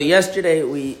Yesterday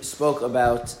we spoke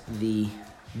about the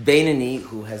Beinoni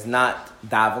who has not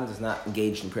davened, has not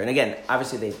engaged in prayer. And again,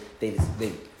 obviously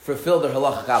they fulfilled their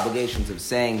halachic obligations of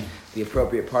saying the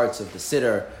appropriate parts of the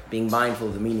siddur, being mindful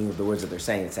of the meaning of the words that they're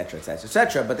saying, etc., etc.,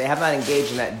 etc. But they have not engaged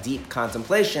in that deep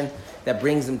contemplation that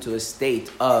brings them to a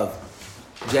state of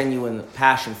genuine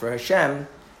passion for Hashem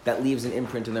that leaves an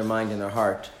imprint in their mind and their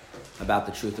heart about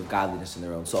the truth of godliness in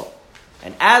their own soul.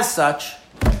 And as such,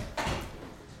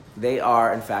 they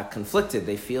are, in fact, conflicted.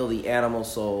 They feel the animal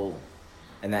soul,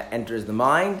 and that enters the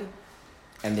mind,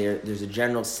 and there's a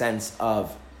general sense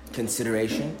of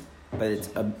consideration, but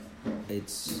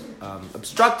it's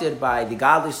obstructed by the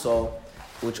godly soul,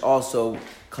 which also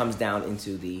comes down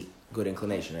into the good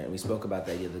inclination. Right? And we spoke about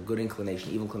the idea of the good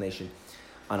inclination, evil inclination,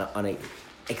 on a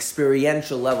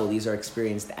experiential level. These are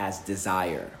experienced as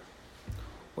desire,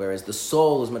 whereas the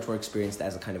soul is much more experienced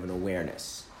as a kind of an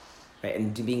awareness. Right?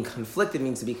 And being conflicted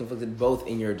means to be conflicted both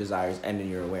in your desires and in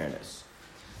your awareness.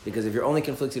 Because if you're only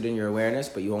conflicted in your awareness,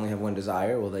 but you only have one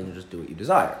desire, well, then you just do what you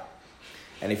desire.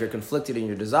 And if you're conflicted in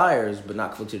your desires, but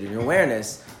not conflicted in your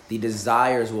awareness, the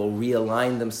desires will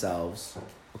realign themselves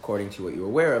according to what you're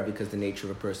aware of, because the nature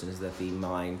of a person is that the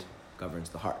mind governs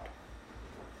the heart.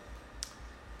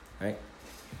 Right?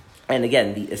 And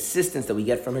again, the assistance that we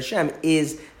get from Hashem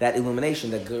is that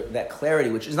illumination, that clarity,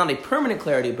 which is not a permanent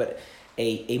clarity, but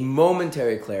a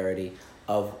momentary clarity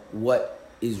of what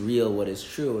is real, what is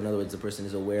true. In other words, the person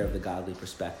is aware of the godly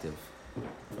perspective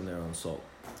from their own soul.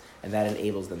 And that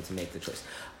enables them to make the choice.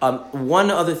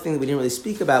 One other thing that we didn't really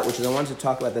speak about, which is I wanted to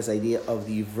talk about this idea of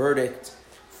the verdict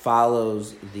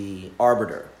follows the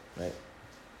arbiter, right?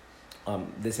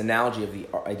 This analogy of the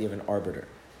idea of an arbiter.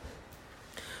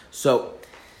 So,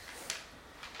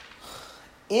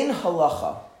 in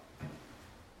halacha,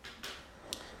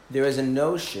 there is a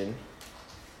notion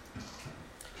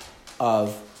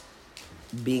of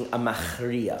being a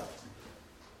machriya,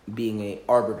 being an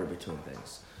arbiter between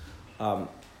things.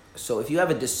 So if you have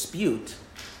a dispute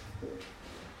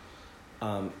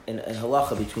in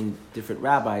halacha between different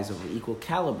rabbis of equal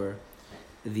caliber,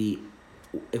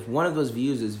 if one of those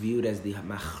views is viewed as the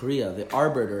machriya, the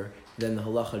arbiter, then the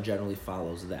halacha generally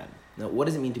follows them. Now, what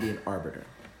does it mean to be an arbiter?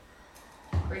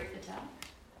 Break the tie.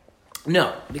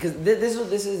 No, because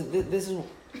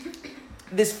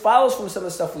this follows from some of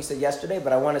the stuff we said yesterday,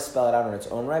 but I want to spell it out on its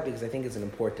own right because I think it's an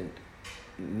important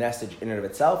message in and of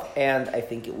itself, and I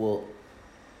think it will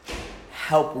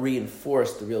help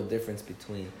reinforce the real difference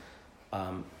between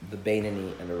the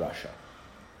Beinoni and the Rasha.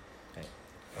 Okay.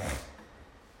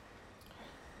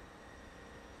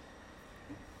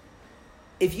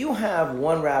 If you have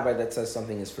one rabbi that says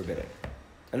something is forbidden,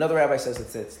 another rabbi says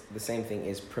that the same thing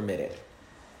is permitted.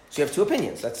 So you have two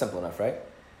opinions. That's simple enough, right?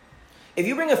 If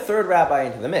you bring a third rabbi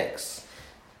into the mix,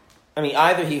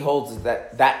 either he holds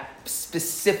that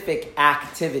specific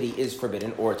activity is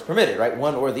forbidden or it's permitted, right?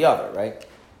 One or the other, right?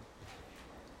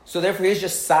 So therefore he's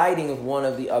just siding with one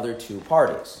of the other two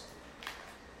parties.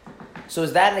 So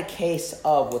is that in a case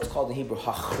of what's called in Hebrew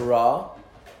hachra,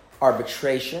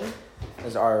 arbitration,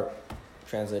 as our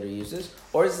translator uses,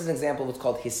 or is this an example of what's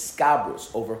called hiskabrus,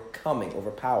 overcoming,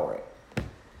 overpowering?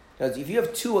 Now, if you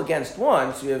have two against one,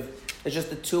 it's just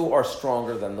the two are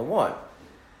stronger than the one.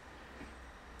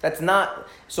 That's not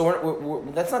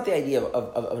that's not the idea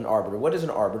of an arbiter. What is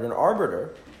an arbiter? An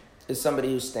arbiter is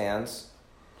somebody who stands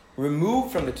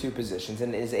removed from the two positions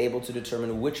and is able to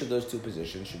determine which of those two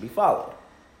positions should be followed.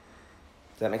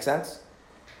 Does that make sense?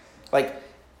 Like,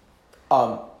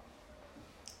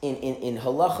 in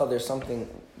halacha, there's something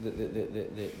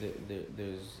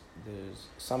there's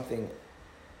something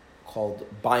called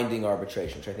binding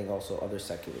arbitration, which I think also other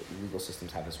secular legal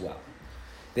systems have as well.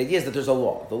 The idea is that there's a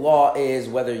law. The law is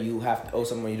whether you have to owe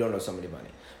someone or you don't owe somebody money.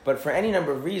 But for any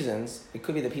number of reasons, it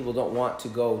could be that people don't want to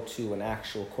go to an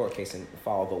actual court case and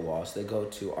follow the law, so they go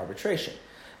to arbitration.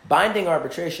 Binding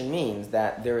arbitration means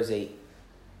that there is a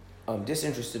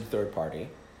disinterested third party.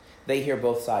 They hear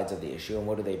both sides of the issue, and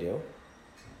what do?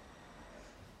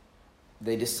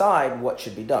 They decide what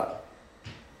should be done.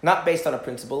 Not based on a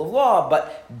principle of law,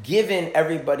 but given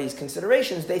everybody's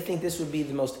considerations, they think this would be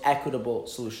the most equitable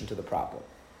solution to the problem.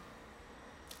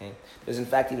 Okay? There's in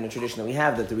fact even a tradition that we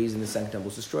have that the reason the Second Temple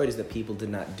was destroyed is that people did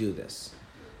not do this.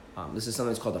 This is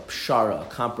something that's called a pshara, a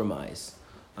compromise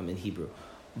in Hebrew.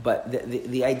 But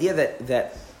the idea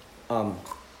that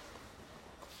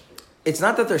it's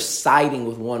not that they're siding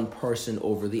with one person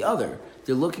over the other.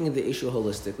 They're looking at the issue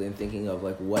holistically and thinking of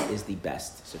what is the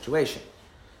best situation.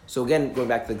 So again, going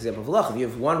back to the example of halacha, if you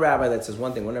have one rabbi that says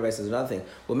one thing, one rabbi says another thing,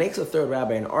 what makes a third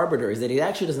rabbi an arbiter is that he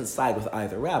actually doesn't side with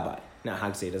either rabbi. Now, how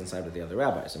to say he doesn't side with the other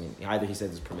rabbis? Either he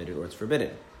says it's permitted or it's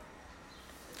forbidden.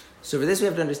 So for this, we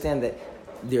have to understand that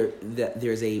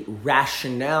there's a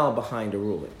rationale behind a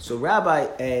ruling. So Rabbi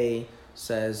A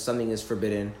says something is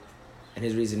forbidden, and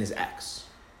his reason is X.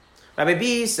 Rabbi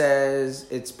B says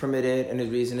it's permitted, and his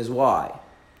reason is Y.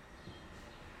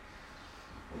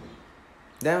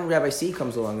 Then Rabbi C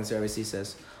comes along, and Rabbi C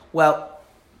says, well,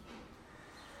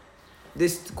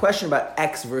 this question about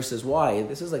X versus Y,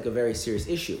 this is like a very serious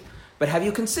issue. But have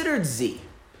you considered Z?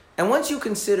 And once you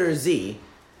consider Z,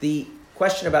 the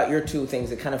question about your two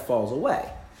things, it kind of falls away.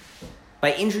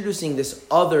 By introducing this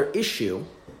other issue,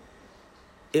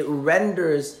 it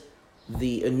renders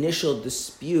the initial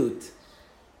dispute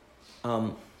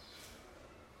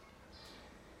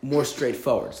more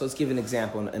straightforward. So let's give an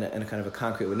example in a kind of a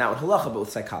concrete way, not with halacha, but with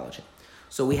psychology.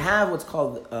 So we have what's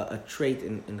called a trait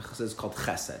in Chassidus called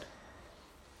chesed.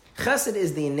 Chesed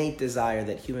is the innate desire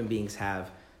that human beings have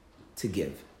to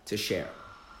give, to share.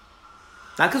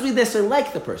 Not because we necessarily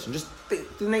like the person, just the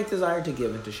innate desire to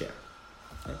give and to share.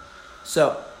 Okay?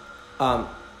 So,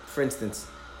 for instance,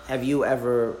 have you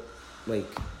ever,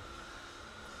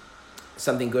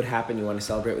 something good happened, you want to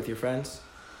celebrate with your friends?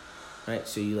 Right?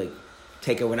 So you,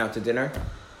 take everyone out to dinner?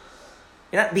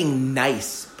 You're not being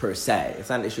nice, per se. It's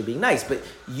not an issue of being nice, but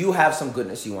you have some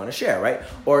goodness you want to share, right?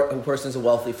 Or a person's a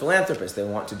wealthy philanthropist. They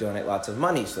want to donate lots of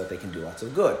money so that they can do lots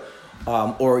of good.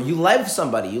 Or you love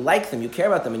somebody, you like them, you care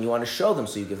about them, and you want to show them,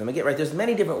 so you give them a gift, right? There's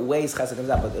many different ways chesed comes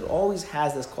out, but it always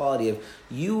has this quality of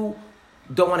you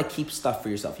don't want to keep stuff for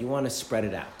yourself. You want to spread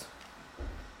it out.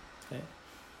 Okay?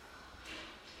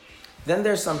 Then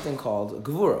there's something called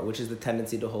gevura, which is the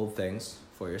tendency to hold things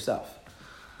for yourself.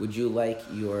 Would you like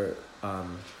your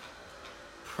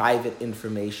private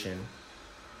information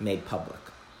made public?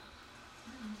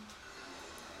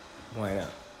 Why not?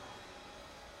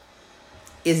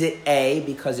 Is it A,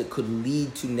 because it could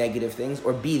lead to negative things,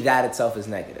 or B, that itself is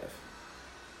negative?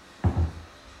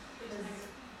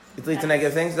 It leads to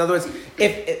negative things. In other words,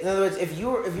 if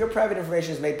your private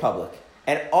information is made public,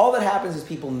 and all that happens is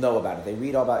people know about it, they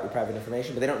read all about your private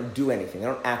information, but they don't do anything, they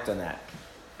don't act on that,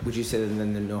 would you say that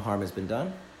then no harm has been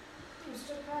done? It's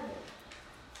still private.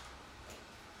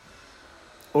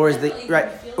 Or is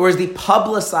the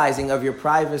publicizing of your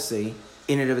privacy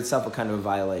in and of itself a kind of a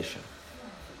violation?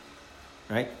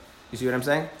 Right? You see what I'm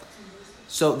saying?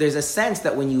 So there's a sense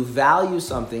that when you value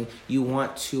something, you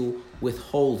want to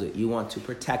withhold it, you want to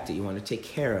protect it, you want to take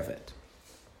care of it.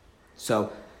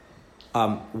 So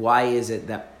why is it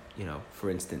that, for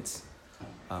instance,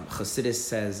 Chassidus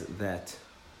says that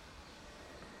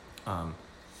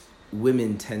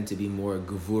women tend to be more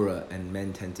gevura and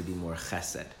men tend to be more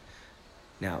chesed.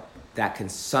 Now, that can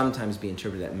sometimes be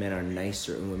interpreted that men are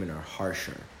nicer and women are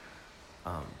harsher,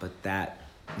 but that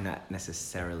not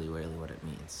necessarily really what it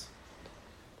means.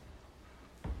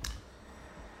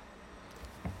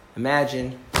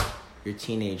 Imagine your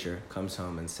teenager comes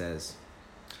home and says,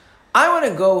 I want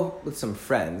to go with some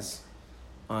friends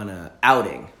on an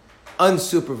outing,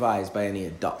 unsupervised by any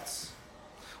adults.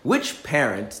 Which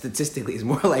parent, statistically, is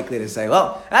more likely to say,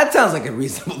 well, that sounds like a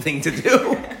reasonable thing to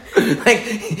do.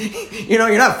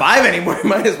 You're not 5 anymore, you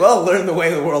might as well learn the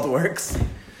way the world works.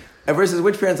 And versus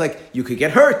which parent's you could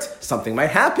get hurt, something might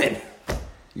happen.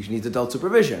 You need adult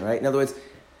supervision, right? In other words,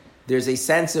 there's a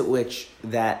sense at which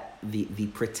that the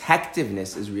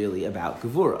protectiveness is really about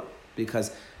gevura.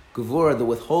 Because gevura, the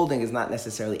withholding, is not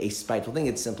necessarily a spiteful thing.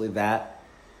 It's simply that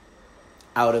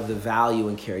out of the value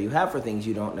and care you have for things,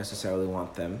 you don't necessarily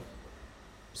want them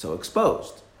so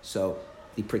exposed. So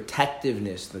the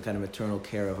protectiveness, the kind of maternal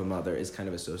care of a mother is kind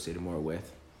of associated more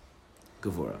with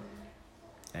gevura.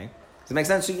 Okay? Does that make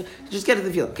sense? So you just get to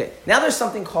the feeling. Okay. Now there's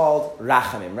something called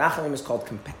rachamim. Rachamim is called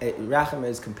rachamim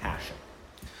is compassion.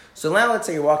 So now let's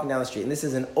say you're walking down the street, and this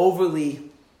is an overly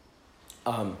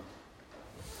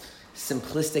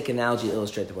simplistic analogy to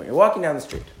illustrate the point. You're walking down the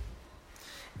street,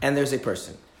 and there's a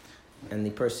person, and the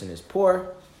person is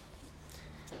poor,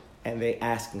 and they're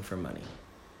asking for money.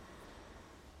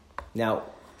 Now,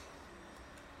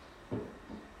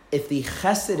 if the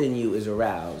chesed in you is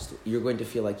aroused, you're going to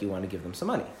feel like you want to give them some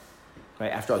money.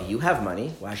 Right? After all, you have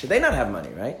money. Why should they not have money,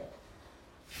 right?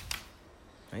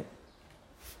 Right?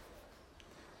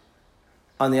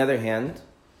 On the other hand,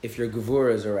 if your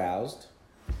gevura is aroused,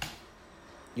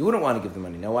 you wouldn't want to give them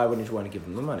money. Now, why wouldn't you want to give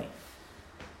them the money?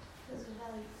 Because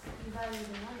you value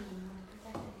the money and you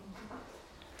want to protect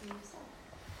it and yourself.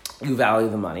 You value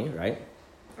the money, right?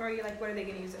 Or you're what are they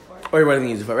going to use it for? Or what are they going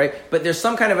to use it for, right? But there's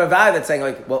some kind of a value that's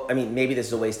saying, maybe this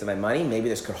is a waste of my money. Maybe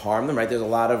this could harm them, right? There's a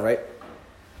lot of, right?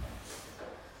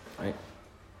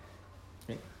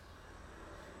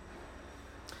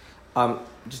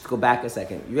 Just to go back a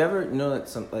second. You ever know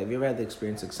that have you ever had the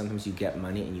experience like sometimes you get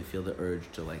money and you feel the urge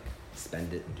to like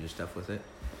spend it and do stuff with it,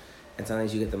 and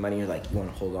sometimes you get the money and you're like you want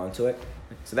to hold on to it.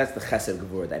 So that's the chesed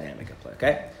gevura dynamic at play.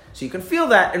 Okay, so you can feel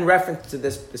that in reference to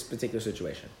this particular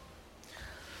situation.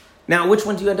 Now, which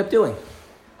one do you end up doing?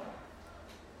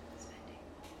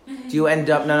 Spending. Do you end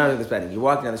up no the spending? You're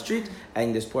walking down the street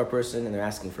and this poor person and they're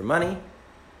asking for money.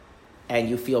 And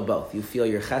you feel both. You feel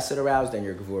your chesed aroused and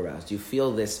your gevur aroused. You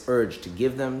feel this urge to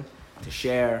give them, to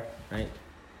share, right?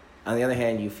 On the other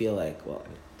hand, you feel like, well,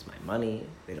 it's my money.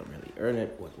 They don't really earn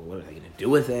it. What are they going to do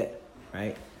with it,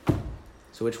 right?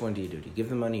 So which one do? Do you give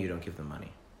them money or you don't give them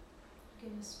money?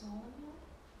 Give a small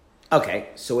amount. Okay,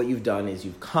 so what you've done is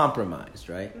you've compromised,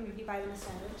 right? You buy them a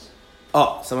sandwich.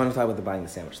 Oh, someone was talking about the buying the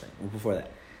sandwich thing before that.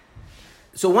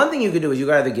 So one thing you could do is you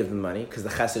could either give them money because the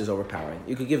chesed is overpowering.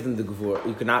 You could give them the gevur.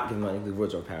 You could not give them money because the gevur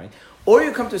is overpowering. Or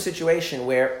you come to a situation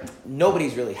where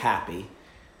nobody's really happy,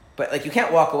 but like you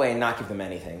can't walk away and not give them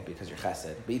anything because you're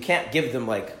chesed. But you can't give them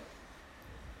like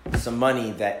some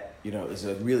money that is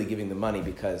really giving them money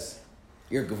because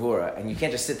you're gevura, and you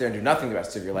can't just sit there and do nothing the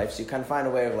rest of your life. So you kind of find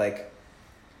a way of like,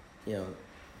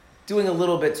 doing a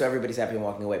little bit so everybody's happy and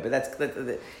walking away. But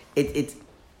it's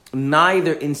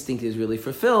neither instinct is really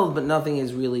fulfilled, but nothing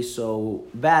is really so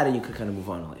bad, and you could kind of move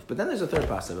on in life. But then there's a third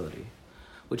possibility,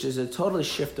 which is a totally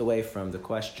shift away from the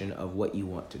question of what you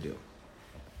want to do.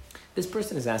 This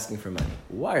person is asking for money.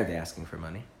 Why are they asking for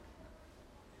money?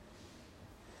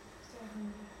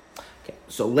 Okay,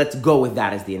 so let's go with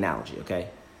that as the analogy, okay?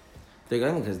 They're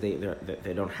going because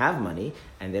they don't have money,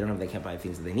 and they can't buy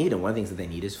things that they need, and one of the things that they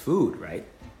need is food, right?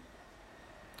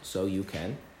 So you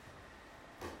can.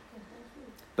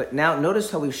 But now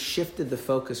notice how we've shifted the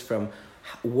focus from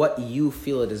what you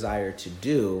feel a desire to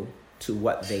do to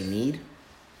what they need.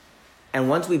 And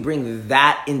once we bring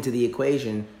that into the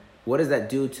equation, what does that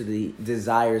do to the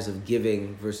desires of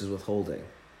giving versus withholding?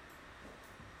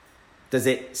 Does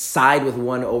it side with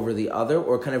one over the other,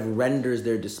 or kind of renders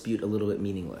their dispute a little bit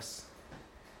meaningless?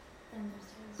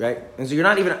 Right? And so you're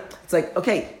not even, it's like,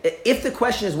 okay, if the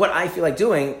question is what I feel like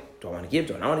doing, do I want to give,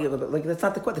 do I not want to give? Like, that's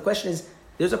not the question. The question is,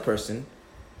 there's a person,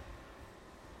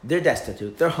 they're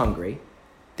destitute, they're hungry,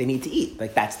 they need to eat.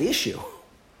 Like, that's the issue.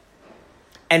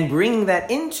 And bringing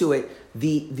that into it,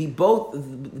 the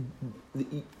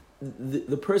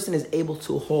person is able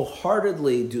to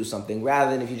wholeheartedly do something rather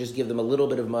than if you just give them a little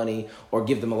bit of money or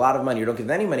give them a lot of money or don't give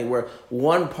them any money, where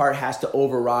one part has to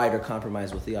override or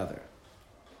compromise with the other.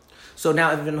 So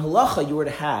now if in halacha you were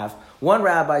to have, one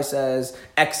rabbi says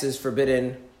X is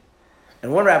forbidden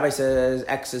and one rabbi says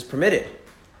X is permitted.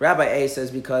 Rabbi A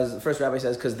says the first rabbi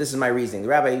says because this is my reasoning.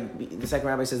 The second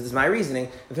rabbi says this is my reasoning.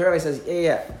 The third rabbi says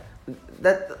yeah.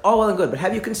 That all well and good, but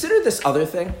have you considered this other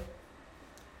thing?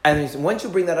 And once you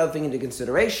bring that other thing into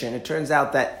consideration, it turns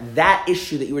out that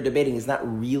issue that you were debating is not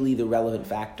really the relevant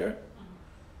factor.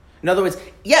 In other words,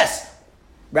 yes,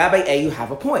 Rabbi A, you have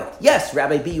a point. Yes,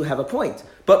 Rabbi B, you have a point.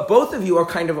 But both of you are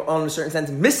kind of, on a certain sense,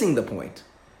 missing the point.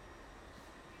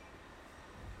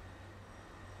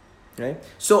 Okay?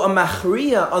 So a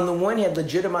machriya, on the one hand,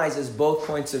 legitimizes both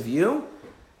points of view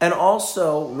and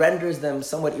also renders them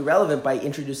somewhat irrelevant by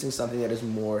introducing something that is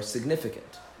more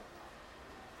significant.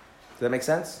 Does that make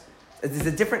sense? It's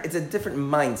a different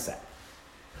mindset.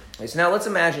 Okay, so now let's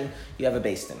imagine you have a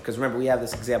beis din, because remember we have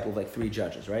this example of like 3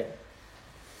 judges, right?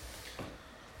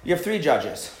 You have 3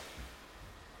 judges.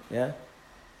 Yeah?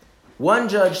 One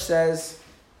judge says,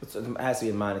 it has to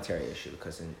be a monetary issue,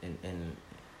 because it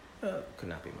could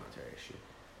not be a monetary issue.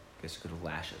 I guess you could have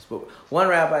lashes. But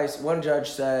one judge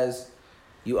says,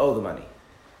 you owe the money.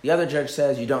 The other judge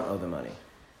says, you don't owe the money.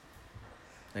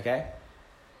 Okay?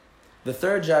 The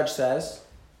third judge says,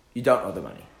 you don't owe the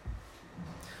money.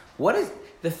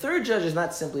 The third judge is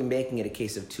not simply making it a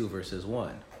case of 2 versus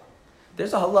 1.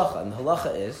 There's a halacha, and the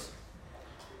halacha is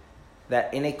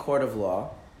that in a court of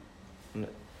law, the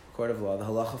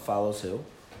halacha follows who?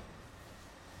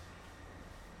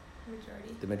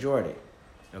 Majority. The majority.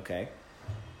 Okay.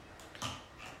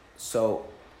 So,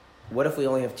 what if we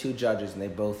only have 2 judges and they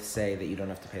both say that you don't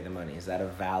have to pay the money? Is that a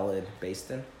valid beis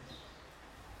din?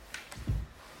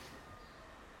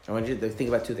 I want you to think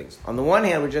about 2 things. On the one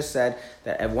hand, we just said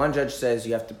that if one judge says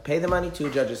you have to pay the money,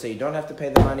 2 judges say you don't have to pay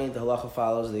the money, the halacha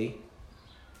follows the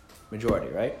majority,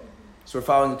 right? So we're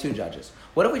following the 2 judges.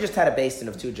 What if we just had a beis din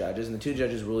of 2 judges and the 2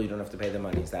 judges rule you don't have to pay the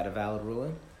money? Is that a valid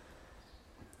ruling?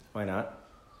 Why not?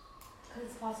 Because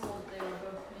it's possible that they were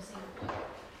both missing a point.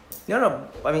 No.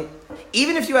 I mean,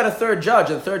 even if you had a 3rd judge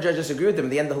and the 3rd judge disagreed with them,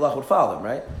 at the end the halacha would follow them,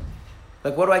 right?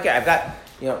 Like, what do I care? I've got,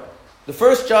 the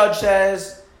first judge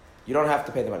says You don't have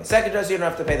to pay the money. Second judge, you don't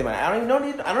have to pay the money.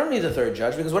 I don't need the third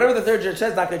judge because whatever the third judge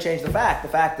says is not going to change the fact. The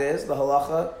fact is the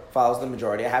halacha follows the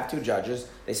majority. I have two judges.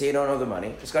 They say you don't owe the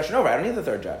money. Discussion over. I don't need the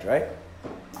third judge, right?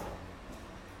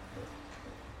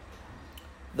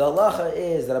 The halacha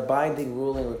is that a binding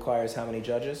ruling requires how many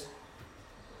judges?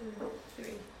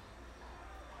 3.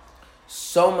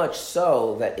 So much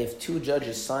so that if two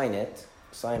judges sign it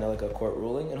like a court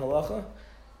ruling in halacha,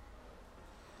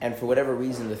 and for whatever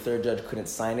reason the third judge couldn't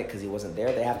sign it because he wasn't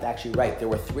there, they have to actually write, there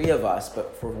were 3 of us,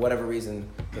 but for whatever reason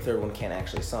the third one can't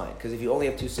actually sign. Because if you only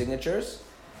have 2 signatures,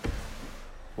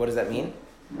 what does that mean?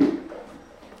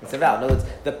 It's invalid. In other words,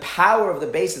 the power of the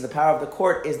basis, the power of the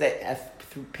court is that a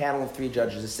panel of 3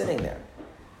 judges is sitting there.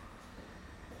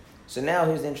 So now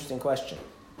here's the interesting question.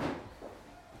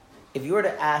 If you were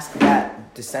to ask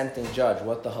that dissenting judge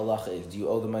what the halacha is, do you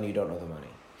owe the money, you don't owe the money?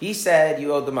 He said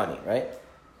you owe the money, right?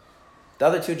 The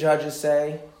other 2 judges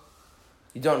say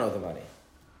you don't owe the money.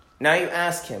 Now you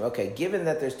ask him, okay, given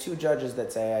that there's 2 judges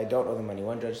that say I don't owe the money,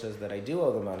 one judge says that I do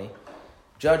owe the money,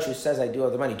 judge who says I do owe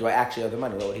the money, do I actually owe the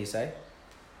money? What would he say?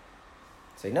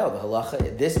 Say, no, the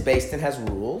halacha, this Beis Din has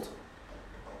ruled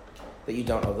that you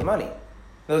don't owe the money.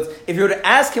 In other words, if you were to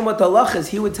ask him what the halacha is,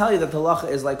 he would tell you that the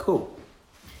halacha is like who?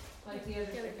 Like the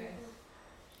other guys.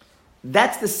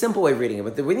 That's the simple way of reading it.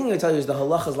 But the reading he would tell you is the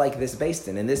halacha is like this Beis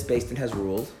Din, and this Beis Din has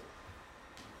ruled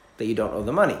that you don't owe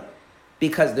the money.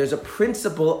 Because there's a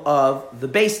principle of the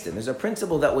Beis Din. There's a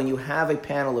principle that when you have a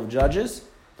panel of judges,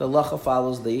 the halacha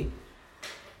follows the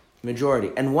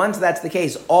majority. And once that's the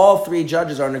case, all 3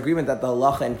 judges are in agreement that the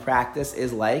halacha in practice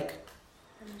is like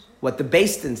what the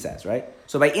Beis Din says, right?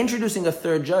 So by introducing a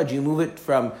third judge, you move it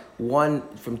from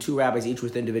 2 rabbis, each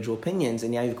with individual opinions,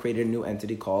 and now you've created a new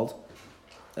entity called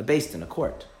a Beis Din, a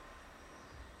court.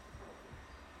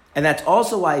 And that's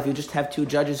also why if you just have 2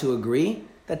 judges who agree,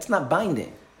 that's not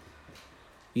binding.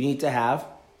 You need to have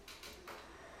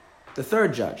the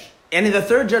third judge. And if the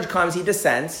third judge comes, he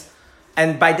dissents,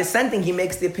 and by dissenting, he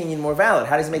makes the opinion more valid.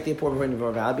 How does he make the opinion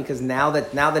more valid? Because now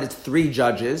that it's 3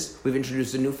 judges, we've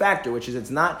introduced a new factor, which is it's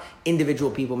not individual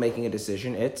people making a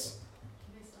decision, it's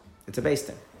a Beis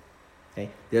Din. Okay?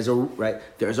 There's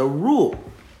a rule,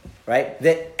 right?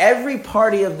 That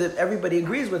everybody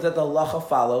agrees with that the halacha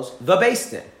follows the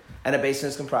Beis Din. And a Beis Din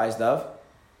is comprised of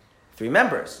 3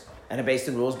 members. And a Beis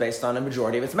Din rules based on a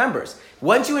majority of its members.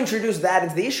 Once you introduce that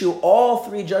into the issue, all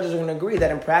 3 judges are going to agree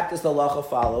that in practice the halacha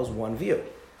follows one view.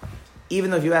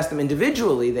 Even though if you ask them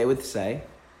individually, they would say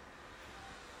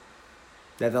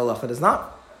that the halacha does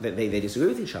not, that they disagree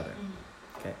with each other.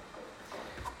 Okay.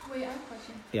 Wait, I have a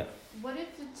question. Yeah. What if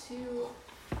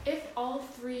if all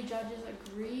 3 judges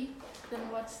agree, then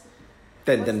what's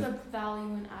the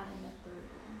value in adding a third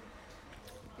one?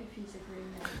 If he's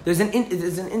agreeing that. There's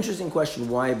an interesting question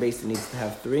why a Beis Din needs to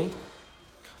have 3.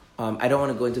 I don't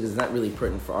want to go into because it's not really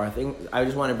pertinent for our thing. I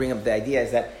just want to bring up the idea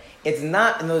is that it's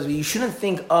not in those. You shouldn't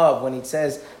think of when he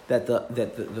says that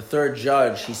the third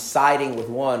judge he's siding with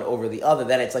one over the other.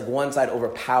 That it's like one side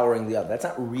overpowering the other. That's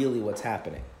not really what's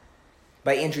happening.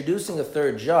 By introducing a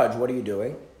third judge, what are you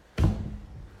doing?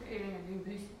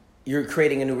 You're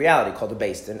creating a new reality called the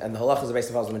Beis Din, and the halacha is the Beis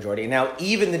Din follows the majority. And now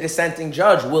even the dissenting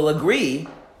judge will agree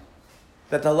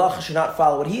that the halacha should not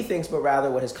follow what he thinks, but rather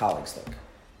what his colleagues think.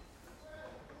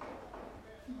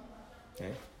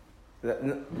 Okay?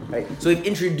 Right? So we've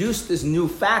introduced this new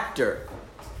factor.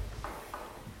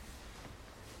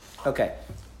 Okay.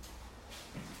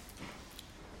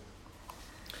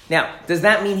 Now, does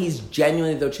that mean he's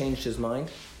genuinely, though, changed his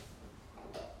mind?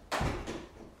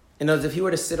 In other words, if he were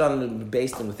to sit on the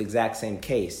Beis Din with the exact same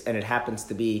case, and it happens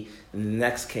to be in the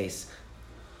next case,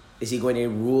 is he going to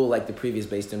rule like the previous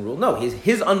Beis Din rule? No,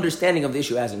 his understanding of the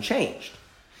issue hasn't changed.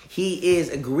 He is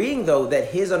agreeing, though, that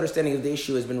his understanding of the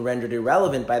issue has been rendered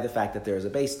irrelevant by the fact that there is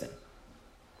a Beis Din.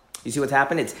 You see what's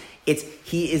happened?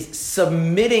 He is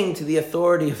submitting to the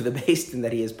authority of the Beis Din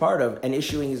that he is part of and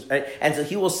issuing his, and so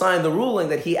he will sign the ruling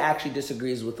that he actually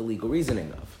disagrees with the legal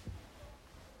reasoning of.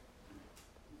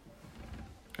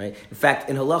 Right? In fact,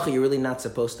 in halacha, you're really not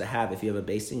supposed to have, if you have a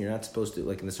Beis Din, you're not supposed to,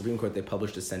 like in the Supreme Court, they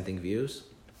publish dissenting views.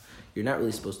 You're not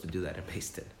really supposed to do that in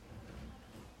Beis Din.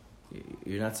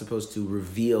 You're not supposed to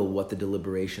reveal what the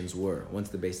deliberations were once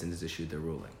the Beis Din has issued their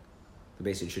ruling. The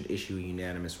Beis Din should issue a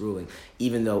unanimous ruling,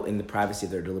 even though in the privacy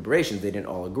of their deliberations, they didn't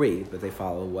all agree, but they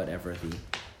follow whatever the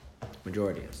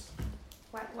majority is.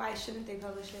 Why shouldn't they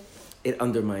publish it? It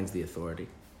undermines the authority.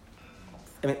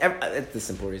 I mean, it's the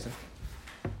simple reason.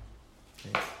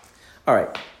 Okay. All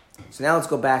right. So now let's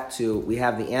go back to, we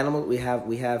have the animal, we have our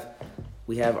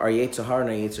Yetzer Hara and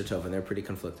our Yetzer Tov, and they're pretty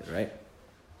conflicted, right?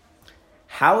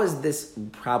 How is this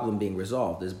problem being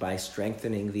resolved? Is by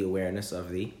strengthening the awareness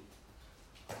of the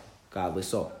godly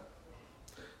soul.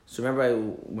 So remember I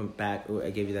went back, I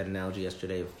gave you that analogy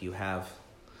yesterday. If you have,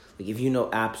 like if you know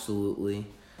absolutely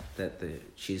that the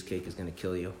cheesecake is going to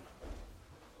kill you.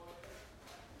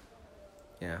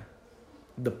 Yeah.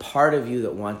 The part of you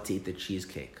that wants to eat the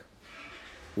cheesecake,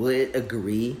 will it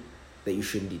agree that you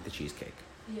shouldn't eat the cheesecake?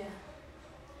 Yeah.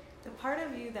 The part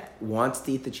of you that wants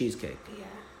to eat the cheesecake. Yeah.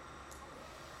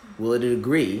 Will it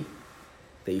agree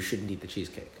that you shouldn't eat the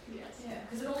cheesecake? Yes. Yeah.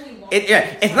 Because it only wants.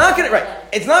 It's not gonna right.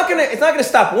 It's not gonna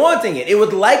stop wanting it. It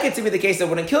would like it to be the case that it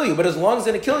wouldn't kill you, but as long as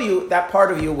it's gonna kill you, that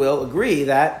part of you will agree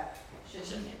that.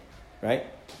 Shouldn't. Right.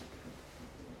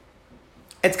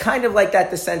 It's kind of like that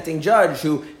dissenting judge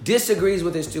who disagrees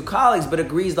with his two colleagues, but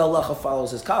agrees the halacha follows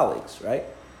his colleagues, right?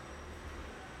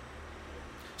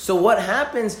 So what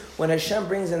happens when Hashem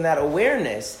brings in that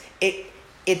awareness?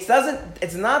 It's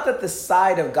not that the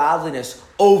side of godliness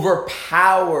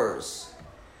overpowers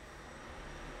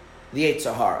the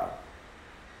Yetzer Hara.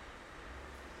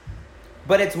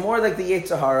 But it's more like the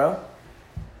Yetzer Hara,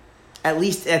 at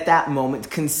least at that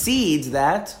moment, concedes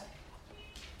that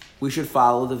we should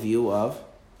follow the view of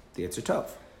the Yetzer Tov.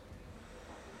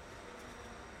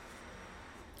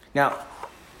 Now,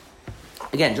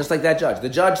 again, just like that judge. The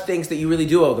judge thinks that you really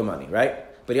do owe the money, right?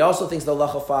 But he also thinks the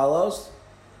halacha follows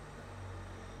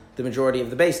the majority of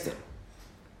the Beis Din.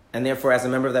 And therefore, as a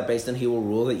member of that Beis Din, he will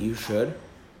rule that you should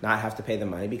not have to pay the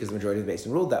money because the majority of the Beis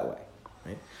Din ruled that way.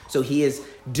 Right? So he is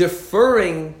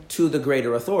deferring to the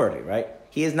greater authority, right?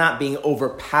 He is not being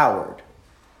overpowered.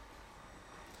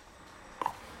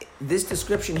 This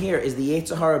description here is the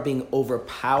Yetzer Hara being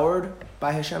overpowered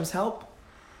by Hashem's help.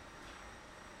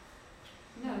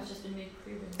 No, it's just been made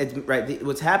clear. It's, right.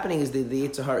 What's happening is the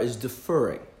Yetzer Hara is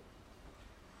deferring.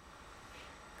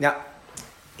 Now,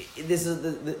 this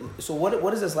is so.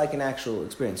 What is this like in actual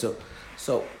experience?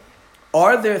 So,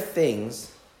 are there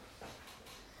things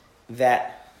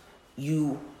that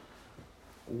you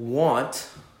want,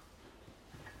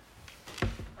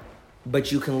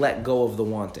 but you can let go of the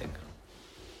wanting?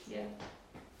 Yeah.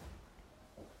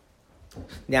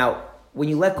 Now, when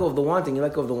you let go of the wanting,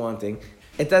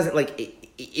 it doesn't, like,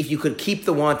 if you could keep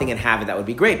the wanting and have it, that would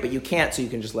be great, but you can't, so you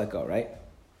can just let go, right?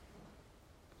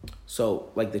 So,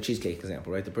 like the cheesecake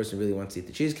example, right? The person really wants to eat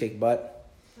the cheesecake, but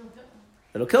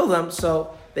it'll kill them,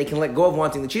 so they can let go of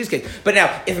wanting the cheesecake. But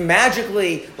now, if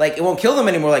magically, like, it won't kill them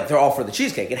anymore, like, they're all for the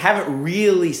cheesecake, it haven't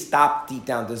really stopped deep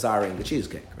down desiring the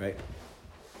cheesecake, right?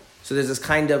 So there's this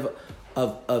kind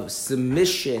of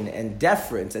submission and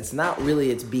deference. It's not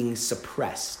really, it's being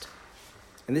suppressed.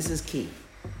 And this is key.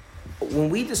 When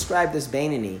we describe this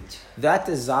Beinoni, that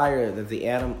desire that the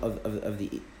animal of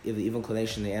the evil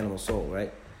inclination, the animal soul,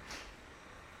 right?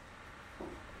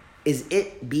 Is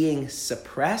it being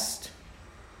suppressed?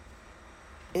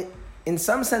 In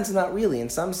some sense, not really. In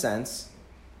some sense,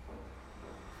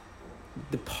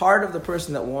 the part of the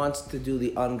person that wants to do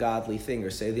the ungodly thing or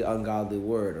say the ungodly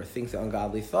word or think the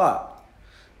ungodly thought,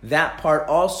 that part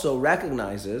also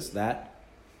recognizes that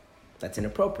that's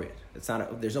inappropriate.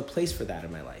 There's no place for that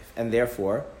in my life. And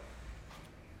therefore,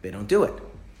 they don't do it.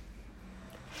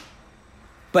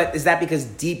 But is that because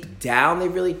deep down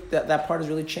that part has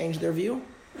really changed their view?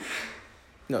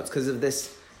 No, it's because of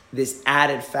this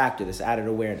added factor, this added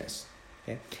awareness.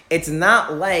 Okay? It's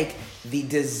not like the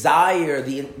desire,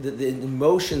 the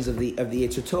emotions of the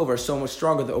Yetzer Tov are so much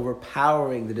stronger, they're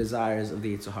overpowering the desires of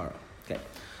the Yetzer Hara. Okay,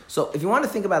 so if you want to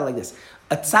think about it like this,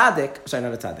 a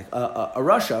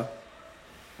Rasha,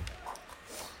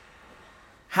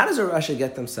 how does a Rasha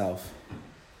get themselves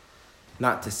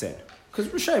not to sin? Because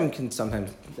Rashaim can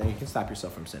sometimes, you can stop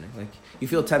yourself from sinning. Like, you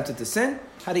feel tempted to sin,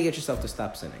 how do you get yourself to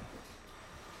stop sinning?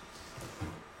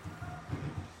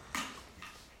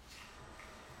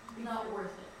 Not worth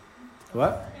it.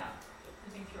 What? Yeah. I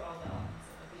think through all the elements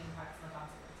of the impacts and the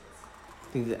consequences. I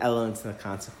think the elements and the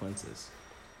consequences.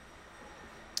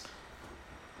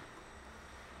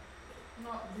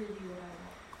 Not really what I want.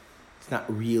 It's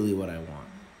not really what I want.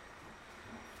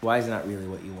 Why is it not really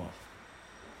what you want?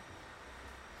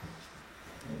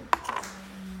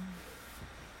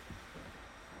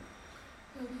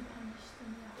 You'll be punished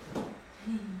in the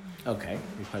afterlife. Okay,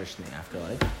 you'll be punished in the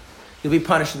afterlife. You'll be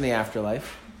punished in the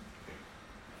afterlife.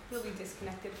 You'll be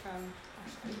disconnected from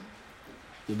Hashem.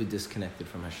 You'll be disconnected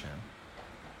from Hashem.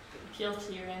 Appeal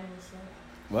to your animal soul.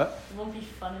 What? It won't be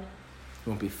fun. It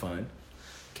won't be fun.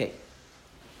 Okay.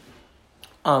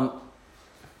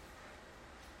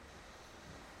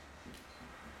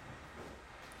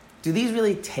 Do these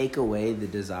really take away the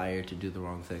desire to do the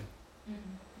wrong thing?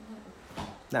 Mm-hmm.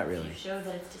 Not really. If you show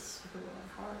that it's despicable and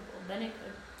horrible, then it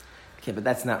could. Okay, but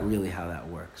that's not really how that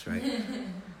works, right?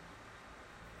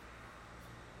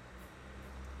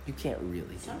 You can't really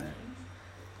do Sometimes. that.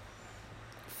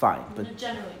 Fine, but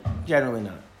generally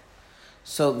not.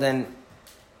 So then,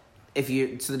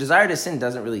 so the desire to sin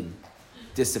doesn't really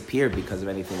disappear because of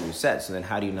anything you said. So then,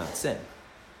 how do you not sin?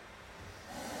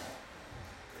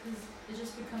 Because it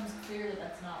just becomes clear that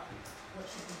that's not what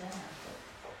should be done after.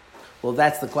 Well,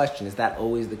 that's the question. Is that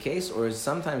always the case, or is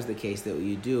sometimes the case that what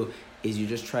you do is you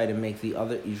just try to make you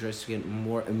try to get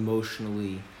more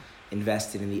emotionally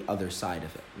invested in the other side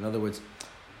of it? In other words,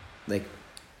 like,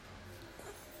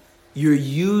 you're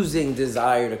using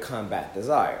desire to combat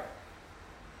desire.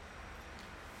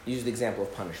 Use the example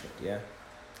of punishment, yeah?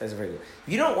 That's very good.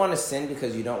 If you don't want to sin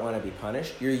because you don't want to be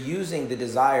punished, you're using the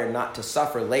desire not to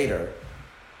suffer later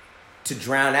to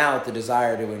drown out the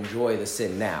desire to enjoy the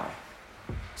sin now.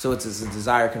 So it's a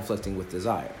desire conflicting with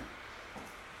desire.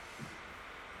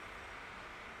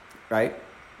 Right?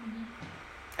 Mm-hmm.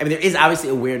 I mean, there is obviously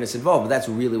awareness involved, but that's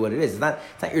really what it is. It's not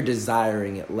you're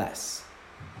desiring it less.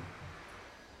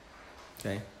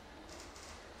 Okay?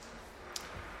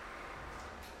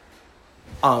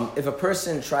 If a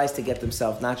person tries to get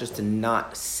themselves not just to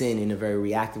not sin in a very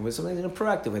reactive way, something in a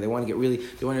proactive way, they want to really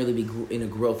be in a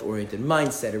growth-oriented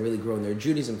mindset and really grow in their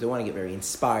Judaism. They want to get very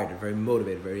inspired and very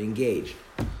motivated, very engaged.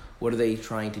 What are they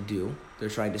trying to do? They're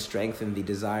trying to strengthen the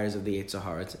desires of the Yetzer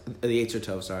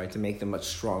Tov, to make them much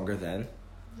stronger than.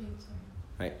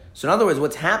 Right. So in other words,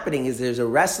 what's happening is there's a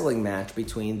wrestling match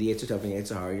between the Yetzer Tov and the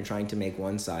Yetzer Hara. You're trying to make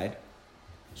one side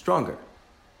stronger.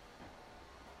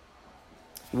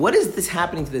 What is this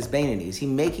happening to this Beinoni? Is he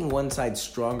making one side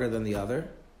stronger than the other?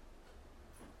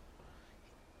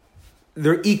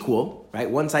 They're equal, right?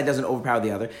 One side doesn't overpower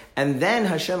the other. And then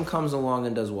Hashem comes along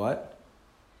and does what?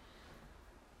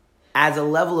 Adds a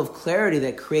level of clarity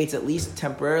that creates at least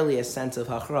temporarily a sense of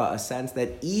hachra, a sense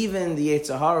that even the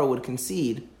Yetzer Hara would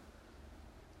concede,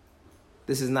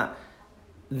 this is not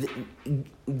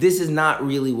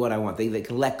really what I want. They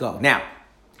can let go. Now,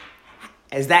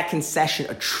 is that concession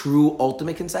a true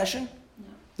ultimate concession?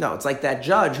 No, it's like that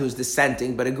judge who's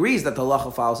dissenting but agrees that the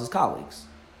halacha follows his colleagues.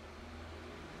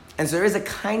 And so there is a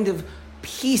kind of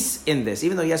peace in this.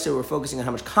 Even though yesterday we were focusing on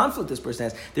how much conflict this person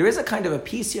has, there is a kind of a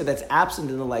peace here that's absent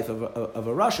in the life of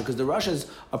a Rasha, because the Rasha's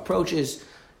approach is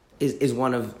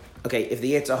one of, okay, if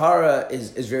the Yetzer Hara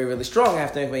is very, really strong, I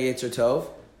have to make my Yetzer Tov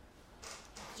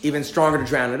even stronger to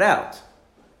drown it out.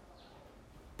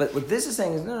 But what this is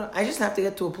saying is, no, I just have to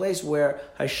get to a place where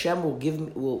Hashem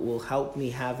will help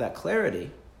me have that clarity.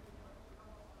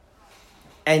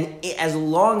 And as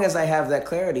long as I have that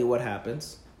clarity, what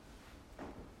happens?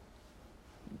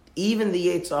 Even the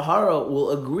Yetzer Hara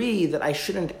will agree that I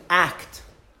shouldn't act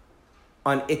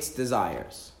on its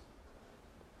desires.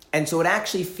 And so it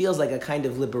actually feels like a kind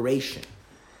of liberation.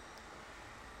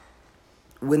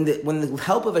 When the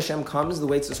help of Hashem comes, the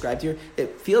way it's described here,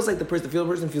 it feels like the person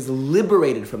feels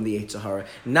liberated from the Yetzer Hara.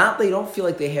 Not they don't feel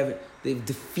like they've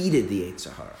defeated the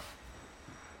Yetzer Hara.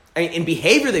 I mean, in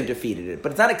behavior they've defeated it,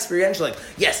 but it's not experiential. Like,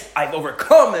 yes, I've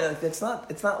overcome it. It's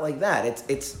not like that.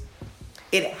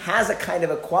 It has a kind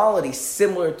of a quality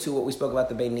similar to what we spoke about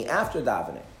the Beinoni after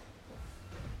davening.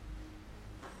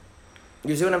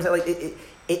 You see what I'm saying?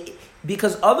 Like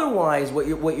because otherwise, what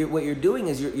you're doing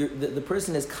is the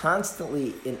person is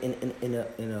constantly in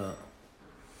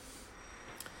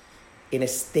a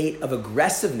state of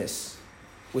aggressiveness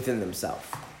within themselves.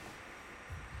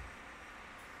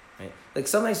 Right? Like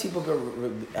sometimes people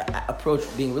approach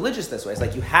being religious this way. It's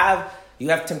like you have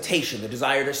temptation, the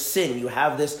desire to sin. You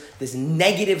have this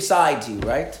negative side to you,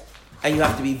 right? And you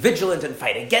have to be vigilant and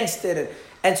fight against it.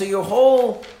 And so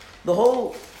the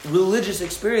whole religious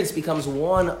experience becomes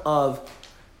one of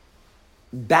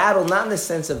battle, not in the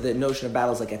sense of the notion of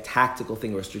battle as like a tactical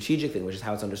thing or a strategic thing, which is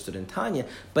how it's understood in Tanya,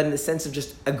 but in the sense of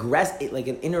just like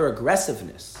an inner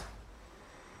aggressiveness.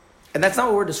 And that's not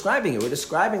what we're describing here. We're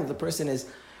describing that the person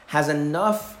has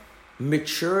enough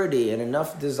maturity and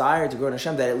enough desire to grow in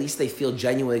Hashem that at least they feel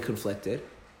genuinely conflicted.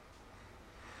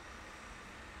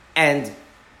 And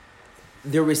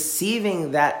they're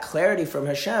receiving that clarity from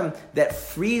Hashem that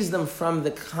frees them from the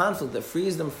conflict, that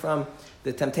frees them from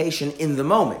the temptation in the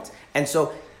moment. And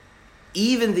so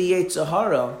even the Yetzer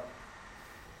Hara,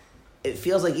 it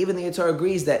feels like even the Yetzer Hara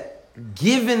agrees that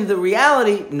given the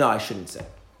reality, no, I shouldn't sin.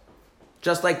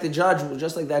 Just like that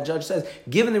judge says,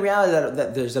 given the reality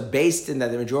that there's a beis din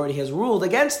that the majority has ruled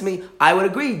against me, I would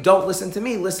agree, don't listen to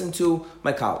me, listen to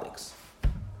my colleagues.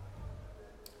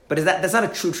 But that's not a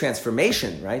true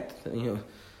transformation, right?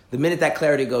 The minute that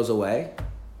clarity goes away,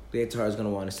 the Yetzer Hara is going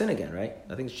to want to sin again, right?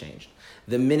 Nothing's changed.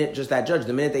 The minute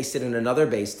they sit in another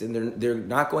beis din, they're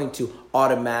not going to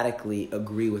automatically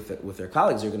agree with their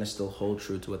colleagues. They're going to still hold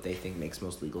true to what they think makes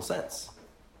most legal sense.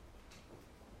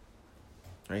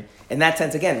 Right? In that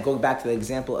sense, again, going back to the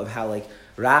example of how like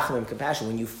rachamim, compassion,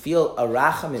 when you feel a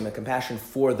rachamim, a compassion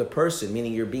for the person,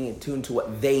 meaning you're being attuned to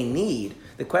what they need,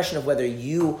 the question of whether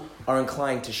you are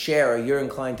inclined to share or you're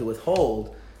inclined to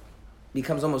withhold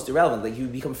becomes almost irrelevant. Like you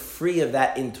become free of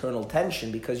that internal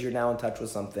tension because you're now in touch with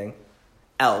something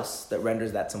else that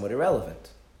renders that somewhat irrelevant.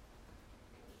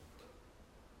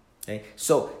 Okay?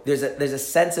 So there's a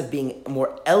sense of being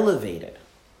more elevated.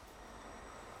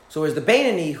 So whereas the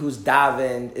Beinoni who's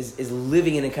davened is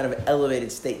living in a kind of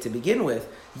elevated state to begin with,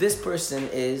 this person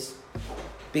is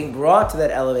being brought to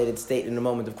that elevated state in a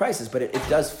moment of crisis, but it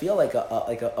does feel like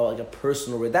a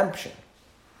personal redemption.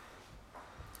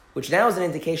 Which now is an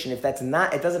indication if that's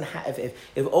not, it doesn't have,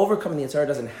 if overcoming the Yitzhar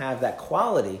doesn't have that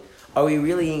quality, are we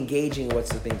really engaging in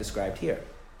what's being described here?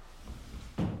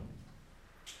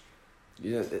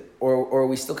 Or are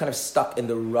we still kind of stuck in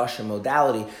the Russian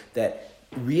modality that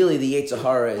really the Yetzer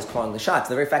Hara is calling the shots?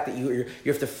 The very fact that you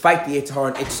have to fight the Yetzer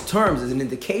Hara on its terms is an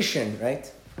indication,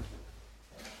 right?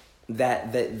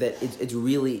 That it's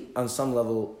really, on some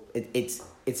level, it's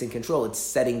in control. It's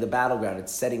setting the battleground.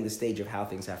 It's setting the stage of how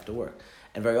things have to work.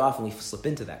 And very often we slip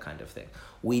into that kind of thing.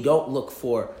 We don't look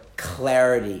for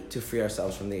clarity to free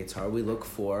ourselves from the Yetzer Hara. We look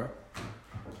for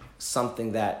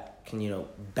something that can,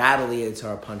 battle the Yetzer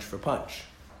Hara punch for punch.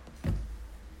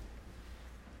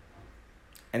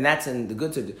 And that's in the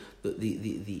good side.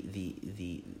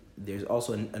 There's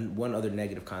also one other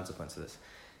negative consequence of this.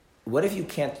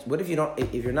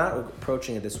 If you're not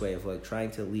approaching it this way of like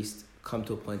trying to at least come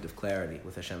to a point of clarity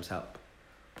with Hashem's help,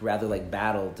 rather like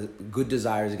battle good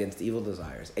desires against evil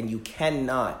desires, and you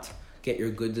cannot get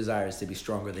your good desires to be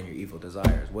stronger than your evil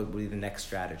desires, what would be the next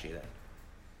strategy then?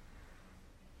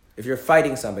 If you're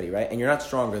fighting somebody, right, and you're not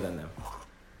stronger than them,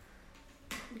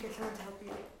 get someone to help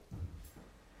you.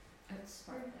 That's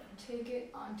smart. Take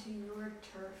it onto your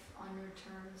turf on your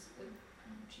terms.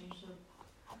 Change the.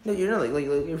 No, you're not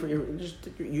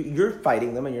you're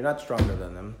fighting them and you're not stronger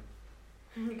than them.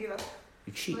 You give up.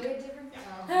 You cheat. Play a different game.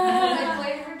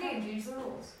 Play a different game. Change the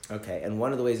rules. Okay, and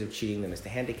one of the ways of cheating them is to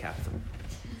handicap them.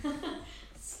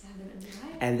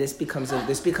 And this becomes a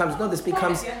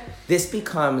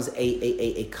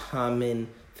common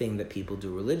thing that people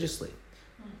do religiously.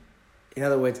 In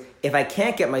other words, if I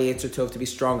can't get my Yetzer Tov to be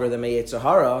stronger than my Yetzer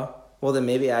Hara, well then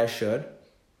maybe I should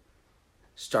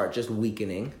start just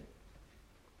weakening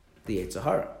the Yetzer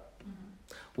Hara. Mm-hmm.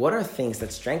 What are things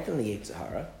that strengthen the Yetzer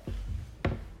Hara?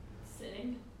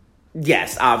 Sitting.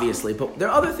 Yes, obviously, but there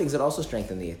are other things that also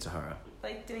strengthen the Yetzer Hara.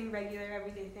 Like doing regular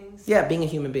everyday things. Yeah, being a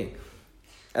human being,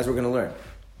 as we're going to learn.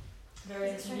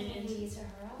 Very strengthen the Yetzer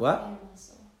Hara. What? And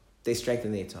also They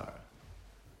strengthen the Yetzer Hara.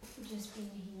 just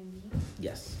being a human being.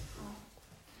 Yes.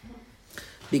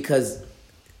 Because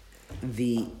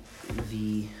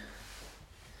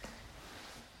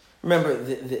remember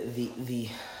the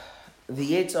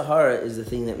Yetzer Hara is the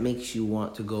thing that makes you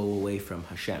want to go away from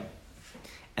Hashem.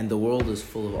 And the world is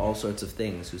full of all sorts of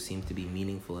things who seem to be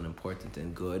meaningful and important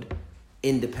and good,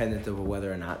 independent of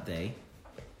whether or not they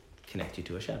connect you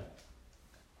to Hashem.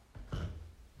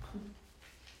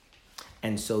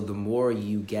 And so the more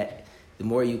you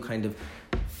kind of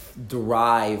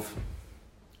derive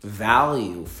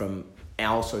value from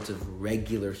all sorts of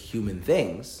regular human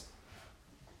things,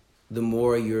 the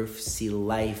more you see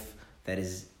life that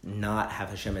is not have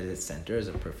Hashem at its center as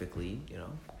a perfectly,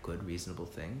 good, reasonable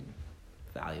thing,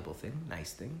 valuable thing,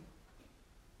 nice thing.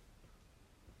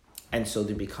 And so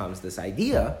there becomes this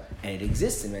idea, and it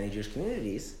exists in many Jewish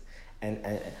communities,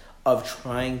 and of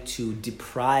trying to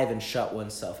deprive and shut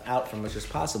oneself out from much as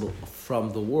possible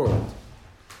from the world,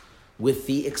 with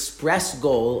the express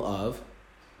goal of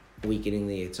weakening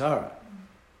the Yetzer Hara.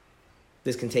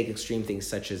 This can take extreme things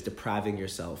such as depriving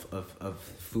yourself of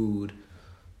food,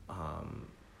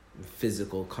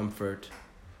 physical comfort.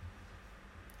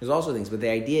 There's also things, but the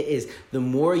idea is the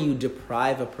more you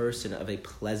deprive a person of a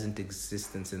pleasant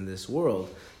existence in this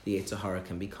world, the Yetzer Hara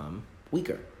can become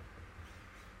weaker.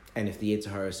 And if the Yetzer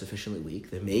Hara is sufficiently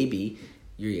weak, then maybe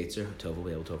your Yetzer Tov will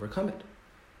be able to overcome it.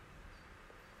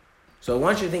 So I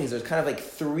want you to think there's kind of like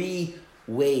three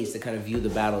ways to kind of view the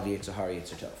battle of Yetzer Hara,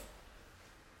 Yetzer Tov.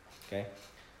 Okay?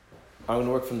 I'm going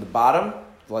to work from the bottom,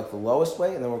 like the lowest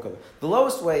way, and then work over. The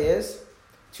lowest way is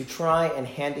to try and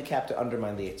handicap to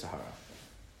undermine the Yetzer Hara.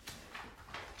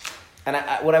 And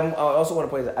I also want to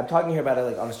point out, I'm talking here about it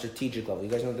like on a strategic level. You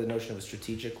guys know the notion of a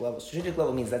strategic level? Strategic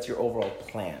level means that's your overall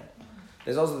plan.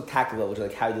 There's also the tactical level, which is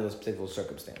like how you deal with a particular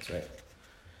circumstance, right?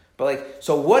 But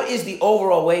so what is the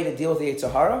overall way to deal with the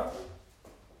Yetzer Hara?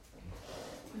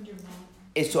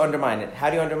 Is to undermine it. How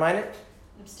do you undermine it?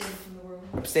 Abstain from the world.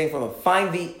 Abstain from it.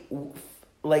 Find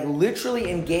like literally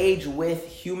engage with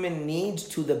human needs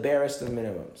to the barest of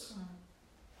minimums.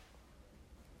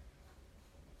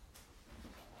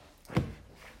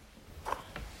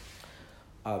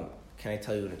 Can I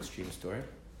tell you an extreme story?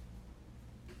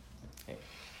 Okay.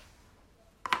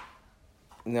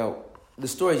 Now, the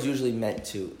story is usually meant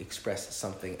to express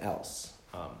something else,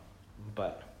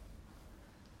 but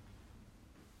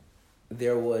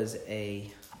there was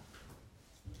the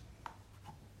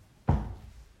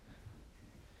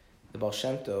Baal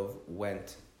Shem Tov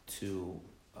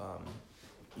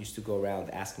used to go around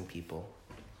asking people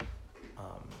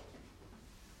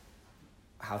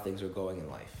how things were going in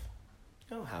life.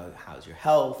 You know, how's your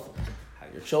health? How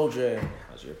are your children?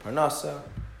 How's your parnasa?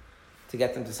 To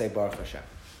get them to say Baruch Hashem.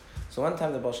 So one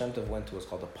time the Baal Shem Tov went to what's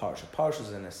called a parsha. Parsha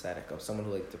is an ascetic of someone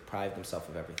who deprived himself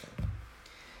of everything.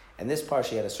 And this parsha,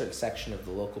 he had a certain section of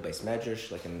the local base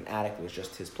medrash, like in an attic, it was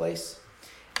just his place.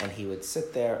 And he would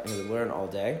sit there and he would learn all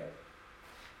day.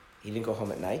 He didn't go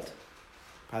home at night.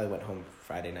 Probably went home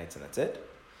Friday nights and that's it.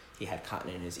 He had cotton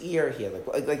in his ear. He had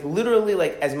like literally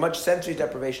like as much sensory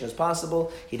deprivation as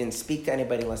possible. He didn't speak to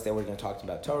anybody unless they were going to talk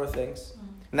about Torah things.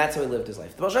 And that's how he lived his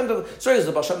life. The Baal Shem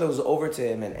Tov goes over to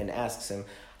him and asks him,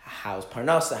 how's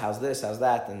Parnasa, how's this, how's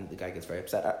that? And the guy gets very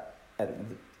upset.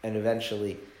 And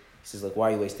eventually he says, like, why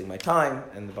are you wasting my time?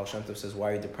 And the Baal Shem Tov says,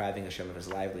 why are you depriving Hashem of his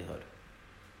livelihood?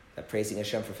 That praising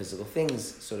Hashem for physical things,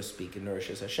 so to speak, it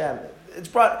nourishes Hashem.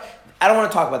 I don't want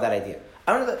to talk about that idea.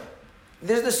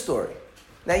 There's this story.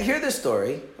 Now you hear this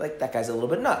story, like that guy's a little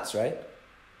bit nuts, right?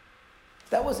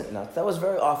 That wasn't nuts. That was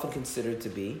very often considered to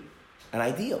be an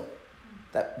ideal.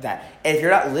 And if you're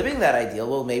not living that ideal,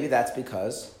 well, maybe that's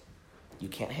because you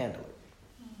can't handle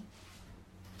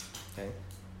it.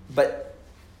 Okay?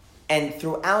 And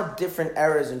throughout different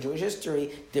eras in Jewish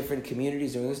history, different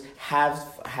communities and groups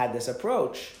have had this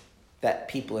approach that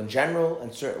people in general,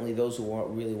 and certainly those who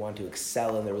really want to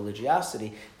excel in their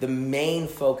religiosity, the main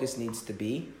focus needs to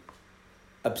be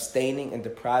abstaining and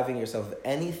depriving yourself of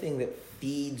anything that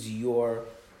feeds your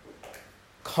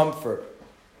comfort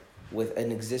with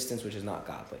an existence which is not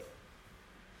godly.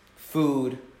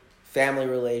 Food, family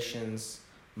relations,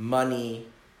 money,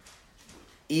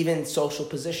 even social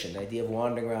position, the idea of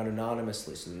wandering around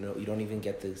anonymously, so you don't even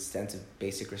get the sense of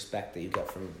basic respect that you get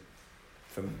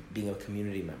from being a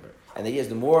community member. And the idea is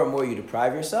the more and more you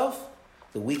deprive yourself,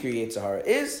 the weaker your Yetzer Hara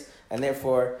is, and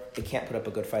therefore it can't put up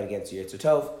a good fight against your Yetzer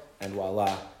Tov, and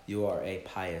voila, you are a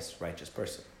pious, righteous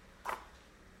person.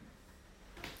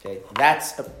 Okay,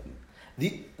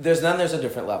 there's a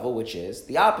different level, which is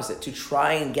the opposite, to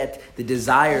try and get the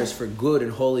desires for good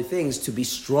and holy things to be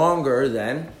stronger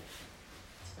than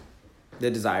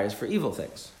the desires for evil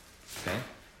things. Okay.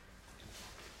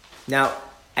 Now,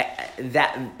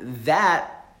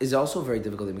 that is also very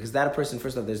difficult because that a person,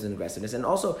 first off, there's an aggressiveness, and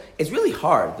also it's really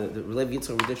hard. The Rabbi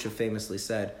Yitzchak famously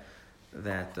said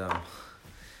that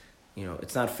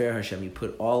it's not fair, Hashem. You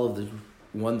put all of the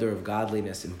wonder of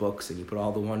godliness in books, and you put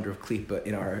all the wonder of klipa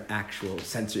in our actual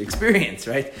sensory experience,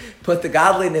 right? Put the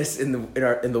godliness in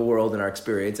the world, in our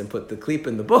experience, and put the klipa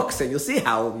in the books, and you'll see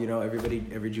how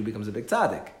every Jew becomes a big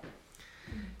tzaddik.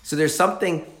 So there's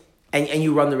something, and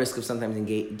you run the risk of sometimes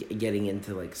getting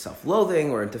into like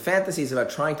self-loathing or into fantasies about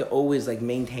trying to always like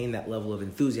maintain that level of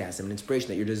enthusiasm and inspiration,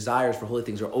 that your desires for holy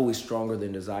things are always stronger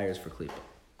than desires for klipa.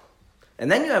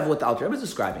 And then you have what the Alter Rebbe is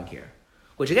describing here,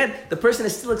 which again, the person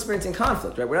is still experiencing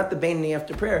conflict, right? We're not the Beinoni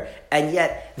after prayer, and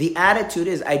yet the attitude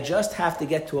is, I just have to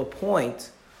get to a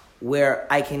point where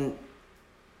I can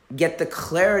get the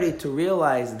clarity to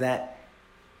realize that,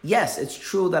 yes, it's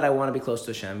true that I want to be close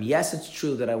to Hashem. Yes, it's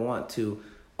true that I want to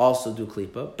also do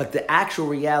klipa, but the actual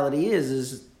reality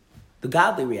is the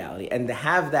godly reality, and to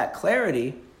have that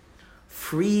clarity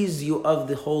frees you of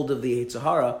the hold of the Yetzer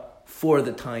Hara for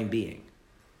the time being.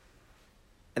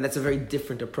 And that's a very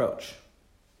different approach,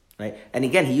 right? And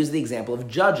again, he used the example of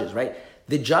judges, right?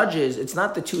 The judges, it's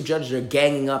not the two judges that are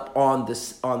ganging up on the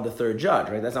third judge,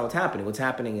 right? That's not what's happening. What's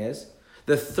happening is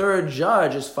the third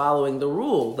judge is following the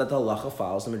rule that the halacha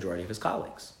follows the majority of his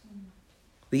colleagues.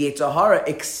 The Yetzer Hara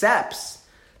accepts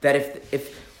that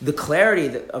if the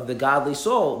clarity of the godly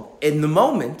soul in the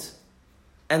moment,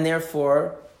 and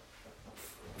therefore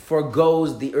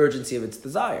forgoes the urgency of its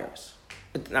desires.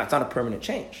 Now, it's not a permanent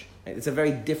change. Right? It's a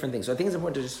very different thing. So I think it's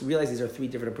important to just realize these are three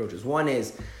different approaches. One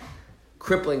is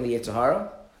crippling the Yetzer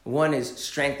Hara. One is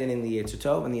strengthening the Yetzer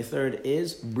Tov. And the third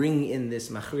is bringing in this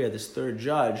machriya, this third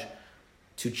judge,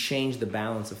 to change the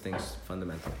balance of things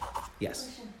fundamentally. Yes?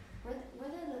 Question.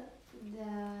 Whether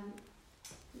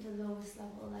the lowest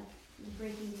level, like the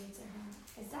breaking the Yetzer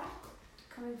Hara, is that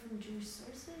coming from Jewish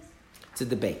sources? It's a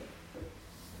debate.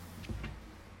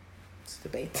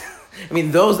 I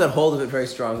mean, those that hold of it very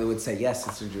strongly would say, yes,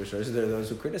 it's a Jewish source. There are those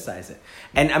who criticize it.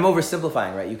 And I'm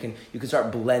oversimplifying, right? You can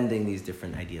start blending these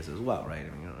different ideas as well, right? I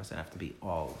mean, you don't necessarily have to be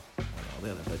all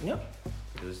the other. But,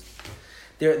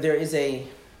 there is a...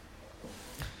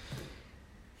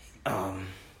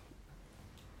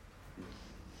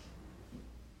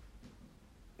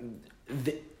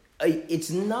 it's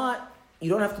not... You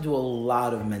don't have to do a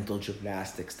lot of mental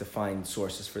gymnastics to find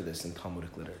sources for this in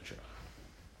Talmudic literature.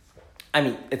 I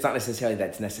mean, it's not necessarily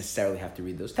that you necessarily have to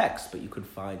read those texts, but you could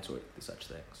find such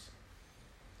things.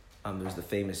 There's the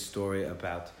famous story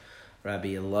about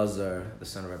Rabbi Elazar, the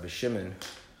son of Rabbi Shimon,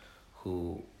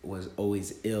 who was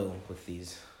always ill with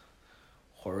these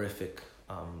horrific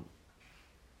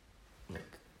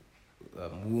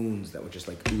wounds that were just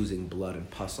like oozing blood and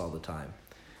pus all the time.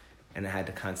 And had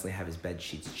to constantly have his bed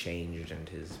sheets changed and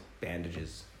his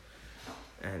bandages.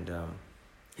 And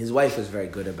his wife was very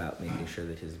good about making sure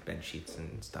that his bed sheets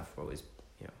and stuff were always,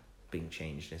 being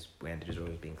changed. His bandages were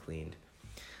always being cleaned.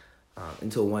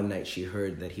 Until one night she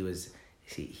heard that he was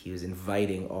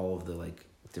inviting all of the like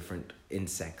different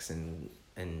insects and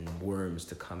worms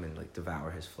to come and like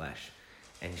devour his flesh.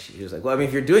 And he was like, well, I mean,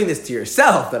 if you're doing this to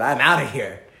yourself, then I'm out of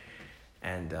here.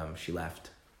 And she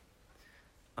left.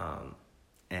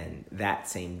 And that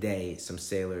same day, some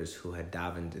sailors who had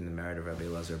davened in the merit of Rabbi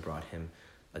Elazar brought him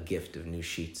a gift of new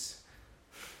sheets.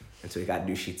 And so he got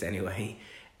new sheets anyway.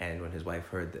 And when his wife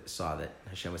saw that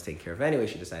Hashem was taking care of it anyway,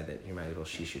 she decided that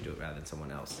she should do it rather than someone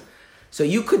else. So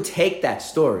you could take that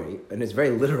story in its very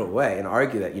literal way and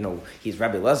argue that, he's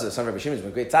Rabbi Elazar, the son of Rabbi Shimon, he's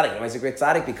a great tzaddik. Why is he a great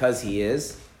tzaddik? Because he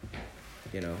is,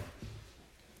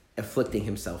 afflicting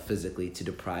himself physically to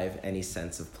deprive any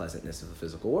sense of pleasantness of the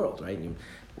physical world, right?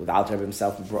 With Alter Rebbe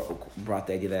himself brought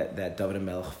the idea that David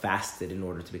HaMelech fasted in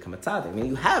order to become a tzaddik. I mean,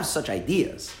 you have such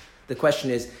ideas. The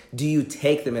question is, do you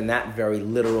take them in that very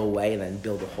literal way and then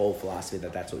build a whole philosophy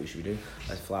that's what we should be doing?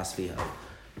 A philosophy of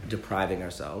depriving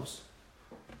ourselves.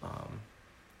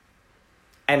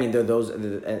 I mean, there are those,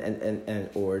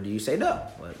 or do you say no?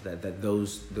 That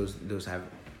those have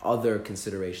other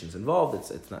considerations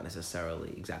involved. It's not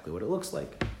necessarily exactly what it looks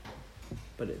like,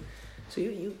 but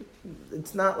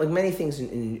it's not like many things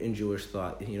in Jewish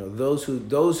thought. Those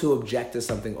who object to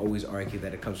something always argue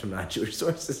that it comes from non-Jewish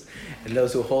sources, and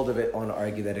those who hold of it want to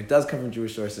argue that it does come from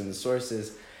Jewish sources. And the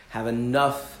sources have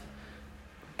enough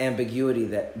ambiguity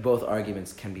that both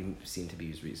arguments can be seen to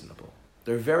be reasonable.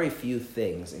 There are very few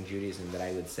things in Judaism that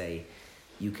I would say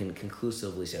you can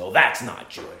conclusively say, "Oh, that's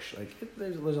not Jewish." Like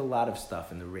there's a lot of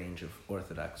stuff in the range of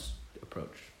Orthodox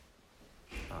approach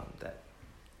that.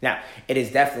 Now, it is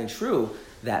definitely true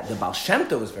that the Baal Shem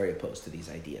Tov was very opposed to these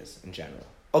ideas in general.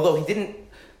 Although he didn't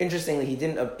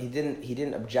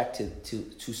object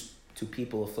to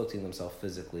people afflicting themselves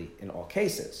physically in all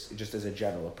cases, just as a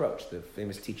general approach. The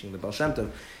famous teaching of the Baal Shem Tov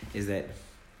is that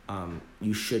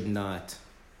you should not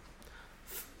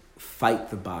fight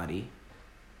the body,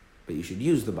 but you should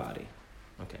use the body.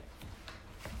 Okay.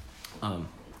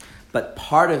 But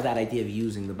part of that idea of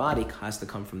using the body has to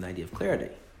come from the idea of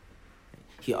clarity.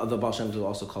 The Baal Shem Tov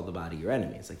also called the body your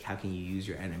enemy. It's like, how can you use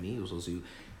your enemy? It was also you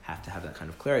have to have that kind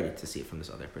of clarity to see it from this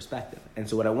other perspective. And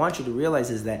so what I want you to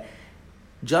realize is that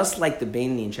just like the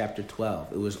Beinoni in chapter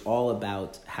 12, it was all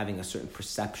about having a certain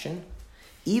perception.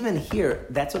 Even here,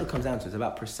 that's what it comes down to. It's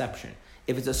about perception.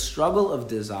 If it's a struggle of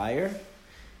desire,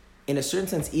 in a certain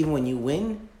sense, even when you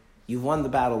win, you've won the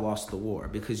battle, lost the war,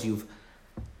 because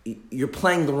you're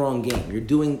playing the wrong game.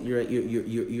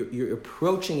 You're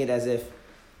approaching it as if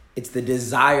it's the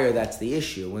desire that's the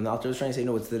issue. When the Alter was trying to say,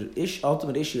 no, it's the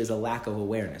ultimate issue is a lack of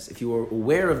awareness. If you are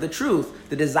aware of the truth,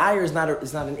 the desire is not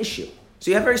an issue. So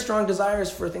you have very strong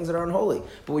desires for things that are unholy.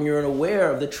 But when you're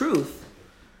aware of the truth,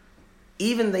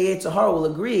 even the Yetzer Hara will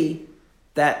agree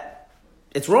that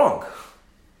it's wrong.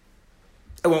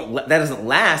 That doesn't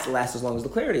last. It lasts as long as the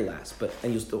clarity lasts.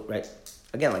 And you still, right?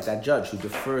 Again, like that judge who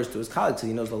defers to his colleagues so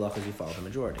he knows the law because you follow the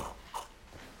majority.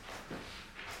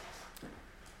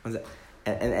 And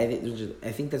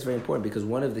I think that's very important because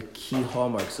one of the key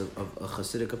hallmarks of a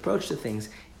Hasidic approach to things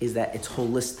is that it's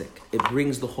holistic. It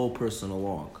brings the whole person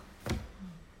along.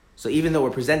 So even though we're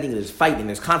presenting it as fighting,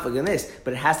 there's conflict in this,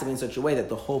 but it has to be in such a way that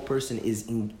the whole person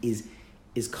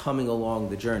is coming along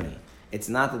the journey. It's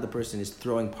not that the person is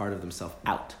throwing part of themselves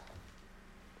out.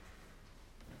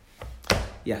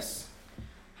 Yes?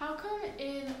 How come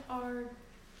in our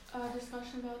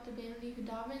discussion about the Beinoni who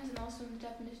davens and also in the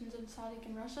definitions of tzaddik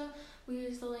in Russia, we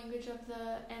use the language of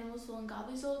the animal soul and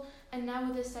godly soul, and now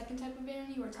with this second type of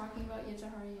Beinoni, we're talking about Yetzer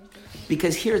Hara and Yetzer Hara.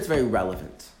 Because here it's very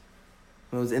relevant.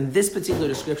 In this particular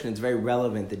description, it's very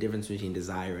relevant, the difference between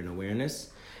desire and awareness,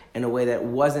 in a way that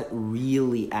wasn't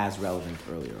really as relevant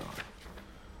earlier on.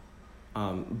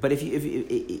 But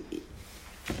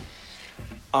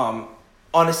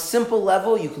on a simple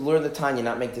level, you could learn the Tanya,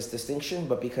 not make this distinction,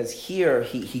 but because here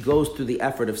he goes through the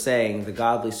effort of saying the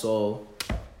godly soul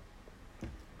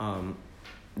in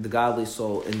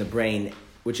the brain,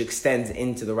 which extends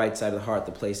into the right side of the heart,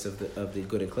 the place of the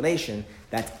good inclination.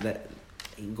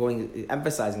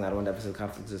 Emphasizing that, I want to emphasize the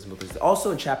conflict system, because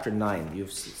also in chapter 9 you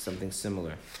have something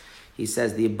similar. He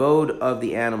says the abode of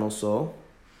the animal soul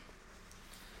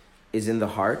is in the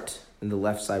heart, in the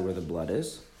left side where the blood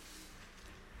is.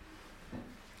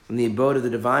 And the abode of the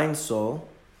divine soul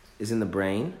is in the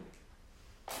brain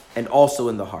and also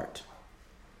in the heart.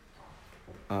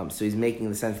 So he's making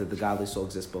the sense that the godly soul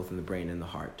exists both in the brain and the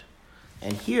heart.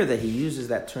 And here that he uses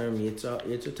that term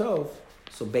Yetzer Tov,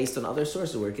 so based on other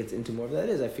sources where it gets into more of that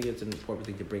I figure it's an important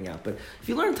thing to bring out. But if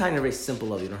you learn Tanya very simple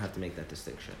level, you don't have to make that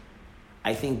distinction.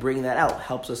 I think bringing that out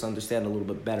helps us understand a little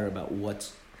bit better about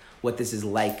what this is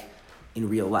like in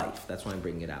real life. That's why I'm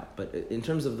bringing it out. But in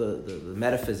terms of the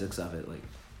metaphysics of it, like,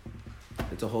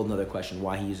 it's a whole nother question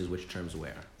why he uses which terms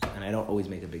where. And I don't always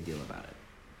make a big deal about it.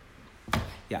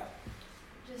 Yeah.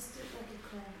 Just like a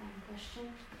clarifying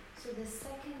question. So the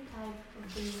second type of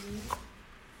Beinoni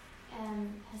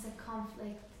has a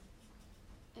conflict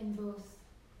in both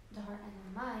the heart and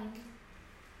the mind.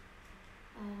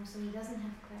 So he doesn't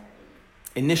have clarity.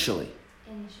 Initially.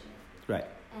 Right.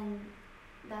 And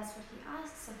that's what he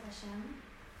asks of Hashem,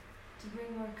 to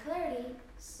bring more clarity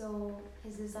so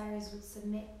his desires would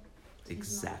submit to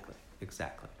his mind.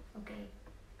 Exactly. Okay.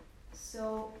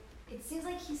 So it seems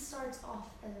like he starts off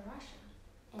as a Rasha,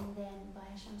 and then by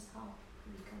Hashem's help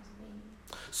he becomes a Beinoni.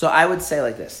 So I would say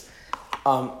like this.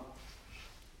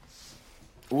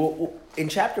 In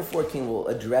chapter 14, we'll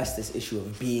address this issue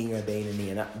of being a Beinoni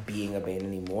and not being a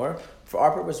Beinoni more. For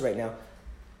our purpose right now,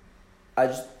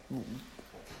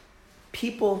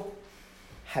 people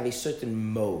have a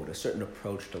certain mode, a certain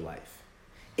approach to life.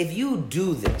 If you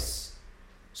do this,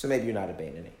 so maybe you're not a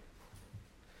Beinoni.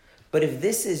 But if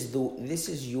this is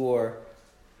your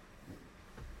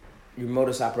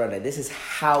modus operandi, this is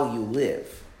how you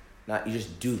live, not you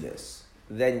just do this,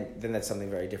 then that's something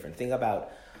very different. Think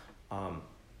about,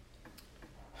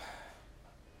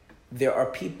 there are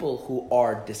people who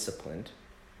are disciplined,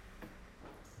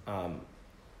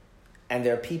 and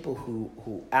there are people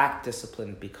who act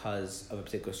disciplined because of a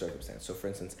particular circumstance. So for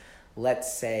instance,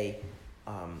 let's say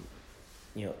a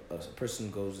person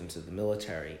goes into the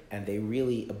military and they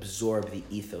really absorb the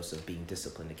ethos of being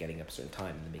disciplined and getting up a certain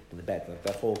time and making the bed, like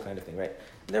that whole kind of thing, right?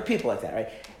 And there are people like that, right?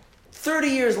 30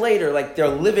 years later, like they're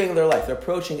living their life. They're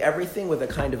approaching everything with a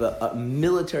kind of a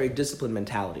military discipline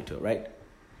mentality to it, right?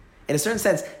 In a certain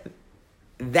sense,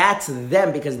 that's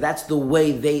them because that's the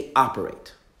way they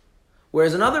operate.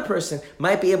 Whereas another person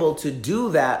might be able to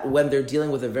do that when they're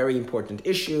dealing with a very important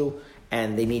issue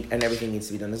and everything needs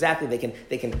to be done exactly. They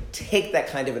can take that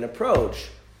kind of an approach,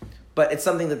 but it's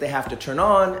something that they have to turn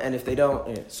on, and if they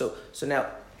don't, so now,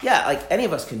 yeah, like any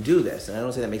of us can do this, and I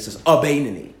don't say that makes us a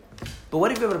Beinoni. But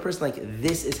what if you have a person like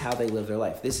this is how they live their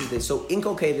life? They so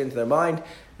inculcated into their mind,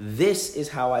 this is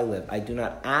how I live. I do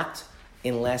not act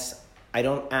unless I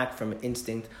don't act from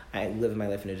instinct. I live my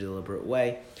life in a deliberate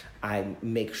way. I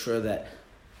make sure that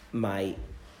my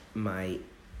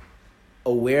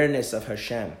awareness of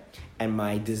Hashem and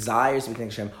my desires to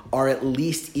connect to Hashem are at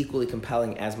least equally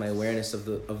compelling as my awareness of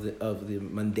the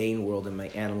mundane world and my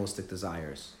animalistic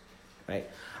desires, right?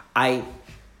 I'm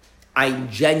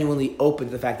genuinely open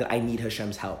to the fact that I need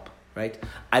Hashem's help, right?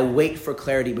 I wait for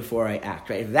clarity before I act,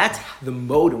 right? If that's the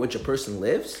mode in which a person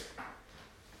lives,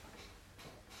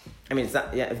 I mean, it's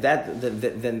not. Yeah, if that,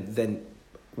 then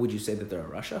would you say that they're a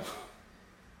Rasha?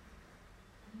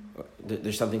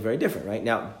 There's something very different, right?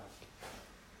 Now,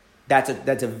 that's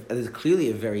clearly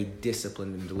a very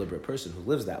disciplined and deliberate person who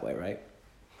lives that way, right?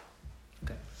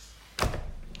 Okay.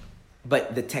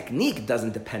 But the technique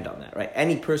doesn't depend on that, right?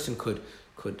 Any person could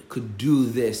do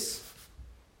this.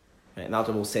 Right? And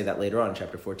Alter will say that later on in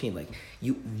chapter 14. Like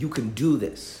you can do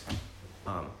this.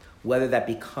 Whether that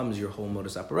becomes your whole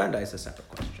modus operandi is a separate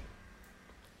question.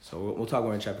 So we'll talk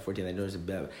more in chapter 14. I know there's a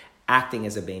bit of acting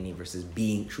as a Beinoni versus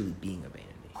truly being a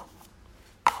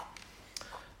Beinoni.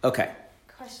 Okay.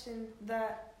 Question.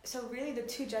 So really the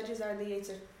two judges are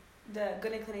the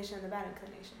good inclination and the bad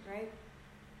inclination, right?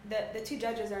 The two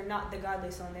judges are not the godly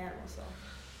soul and the animal soul.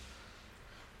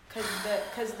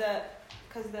 Because the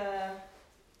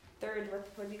third,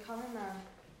 what do you call him?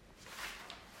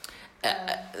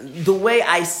 The way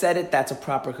I said it, that's a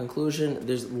proper conclusion.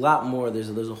 There's a lot more. There's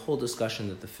a whole discussion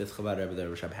that the fifth Chabad Rebbe, the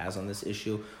Rabbi, has on this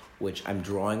issue, which I'm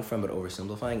drawing from but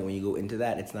oversimplifying. And when you go into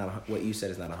that, it's not what you said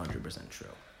is not 100% true.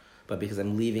 But because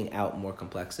I'm leaving out more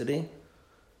complexity,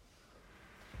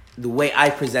 the way I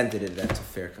presented it, that's a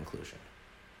fair conclusion.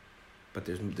 But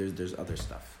there's other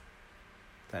stuff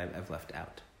that I've left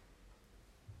out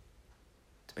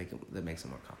that makes it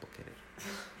more complicated.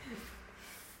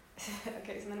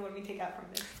 Okay, so then what do we take out from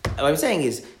this? What I'm saying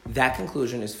is that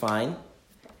conclusion is fine.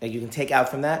 Like you can take out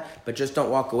from that, but just don't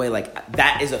walk away like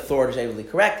that is authoritatively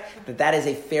correct. That is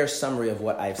a fair summary of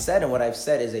what I've said, and what I've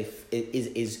said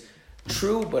is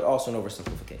true, but also an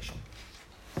oversimplification.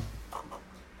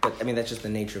 But I mean, that's just the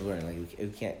nature of learning. Like you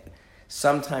can't.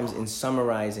 Sometimes in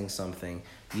summarizing something,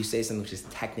 you say something which is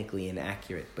technically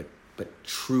inaccurate, but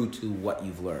true to what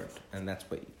you've learned, and that's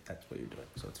what you're doing.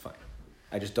 So it's fine.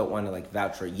 I just don't want to like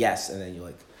vouch for yes, and then you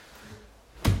like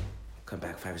come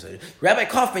back 5 years later. Rabbi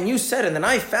Kaufman, you said, and then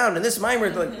I found in this mimer.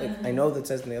 Like I know that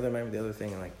says in the other mimer the other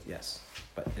thing, and like yes,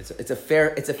 but it's a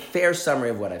fair summary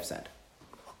of what I've said,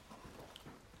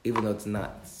 even though it's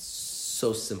not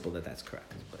so simple that that's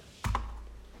correct. But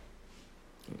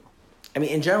I mean,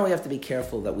 in general, we have to be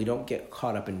careful that we don't get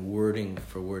caught up in wording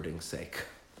for wording's sake.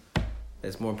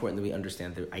 It's more important that we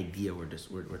understand the idea we're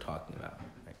talking about.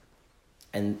 Right?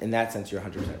 And in that sense, you're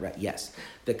 100% right. Yes,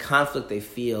 the conflict they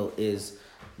feel is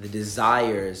the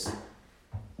desires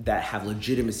that have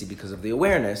legitimacy because of the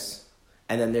awareness,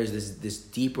 and then there's this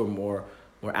deeper, more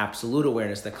absolute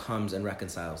awareness that comes and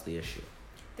reconciles the issue.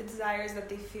 The desires that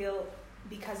they feel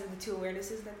because of the two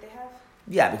awarenesses that they have?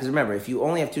 Yeah, because remember, if you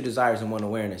only have two desires and one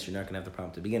awareness, you're not going to have the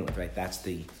problem to begin with, right? That's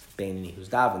the Beinoni who's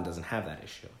daven doesn't have that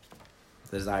issue.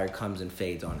 The desire comes and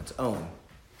fades on its own.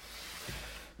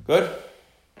 Good?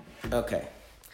 Okay.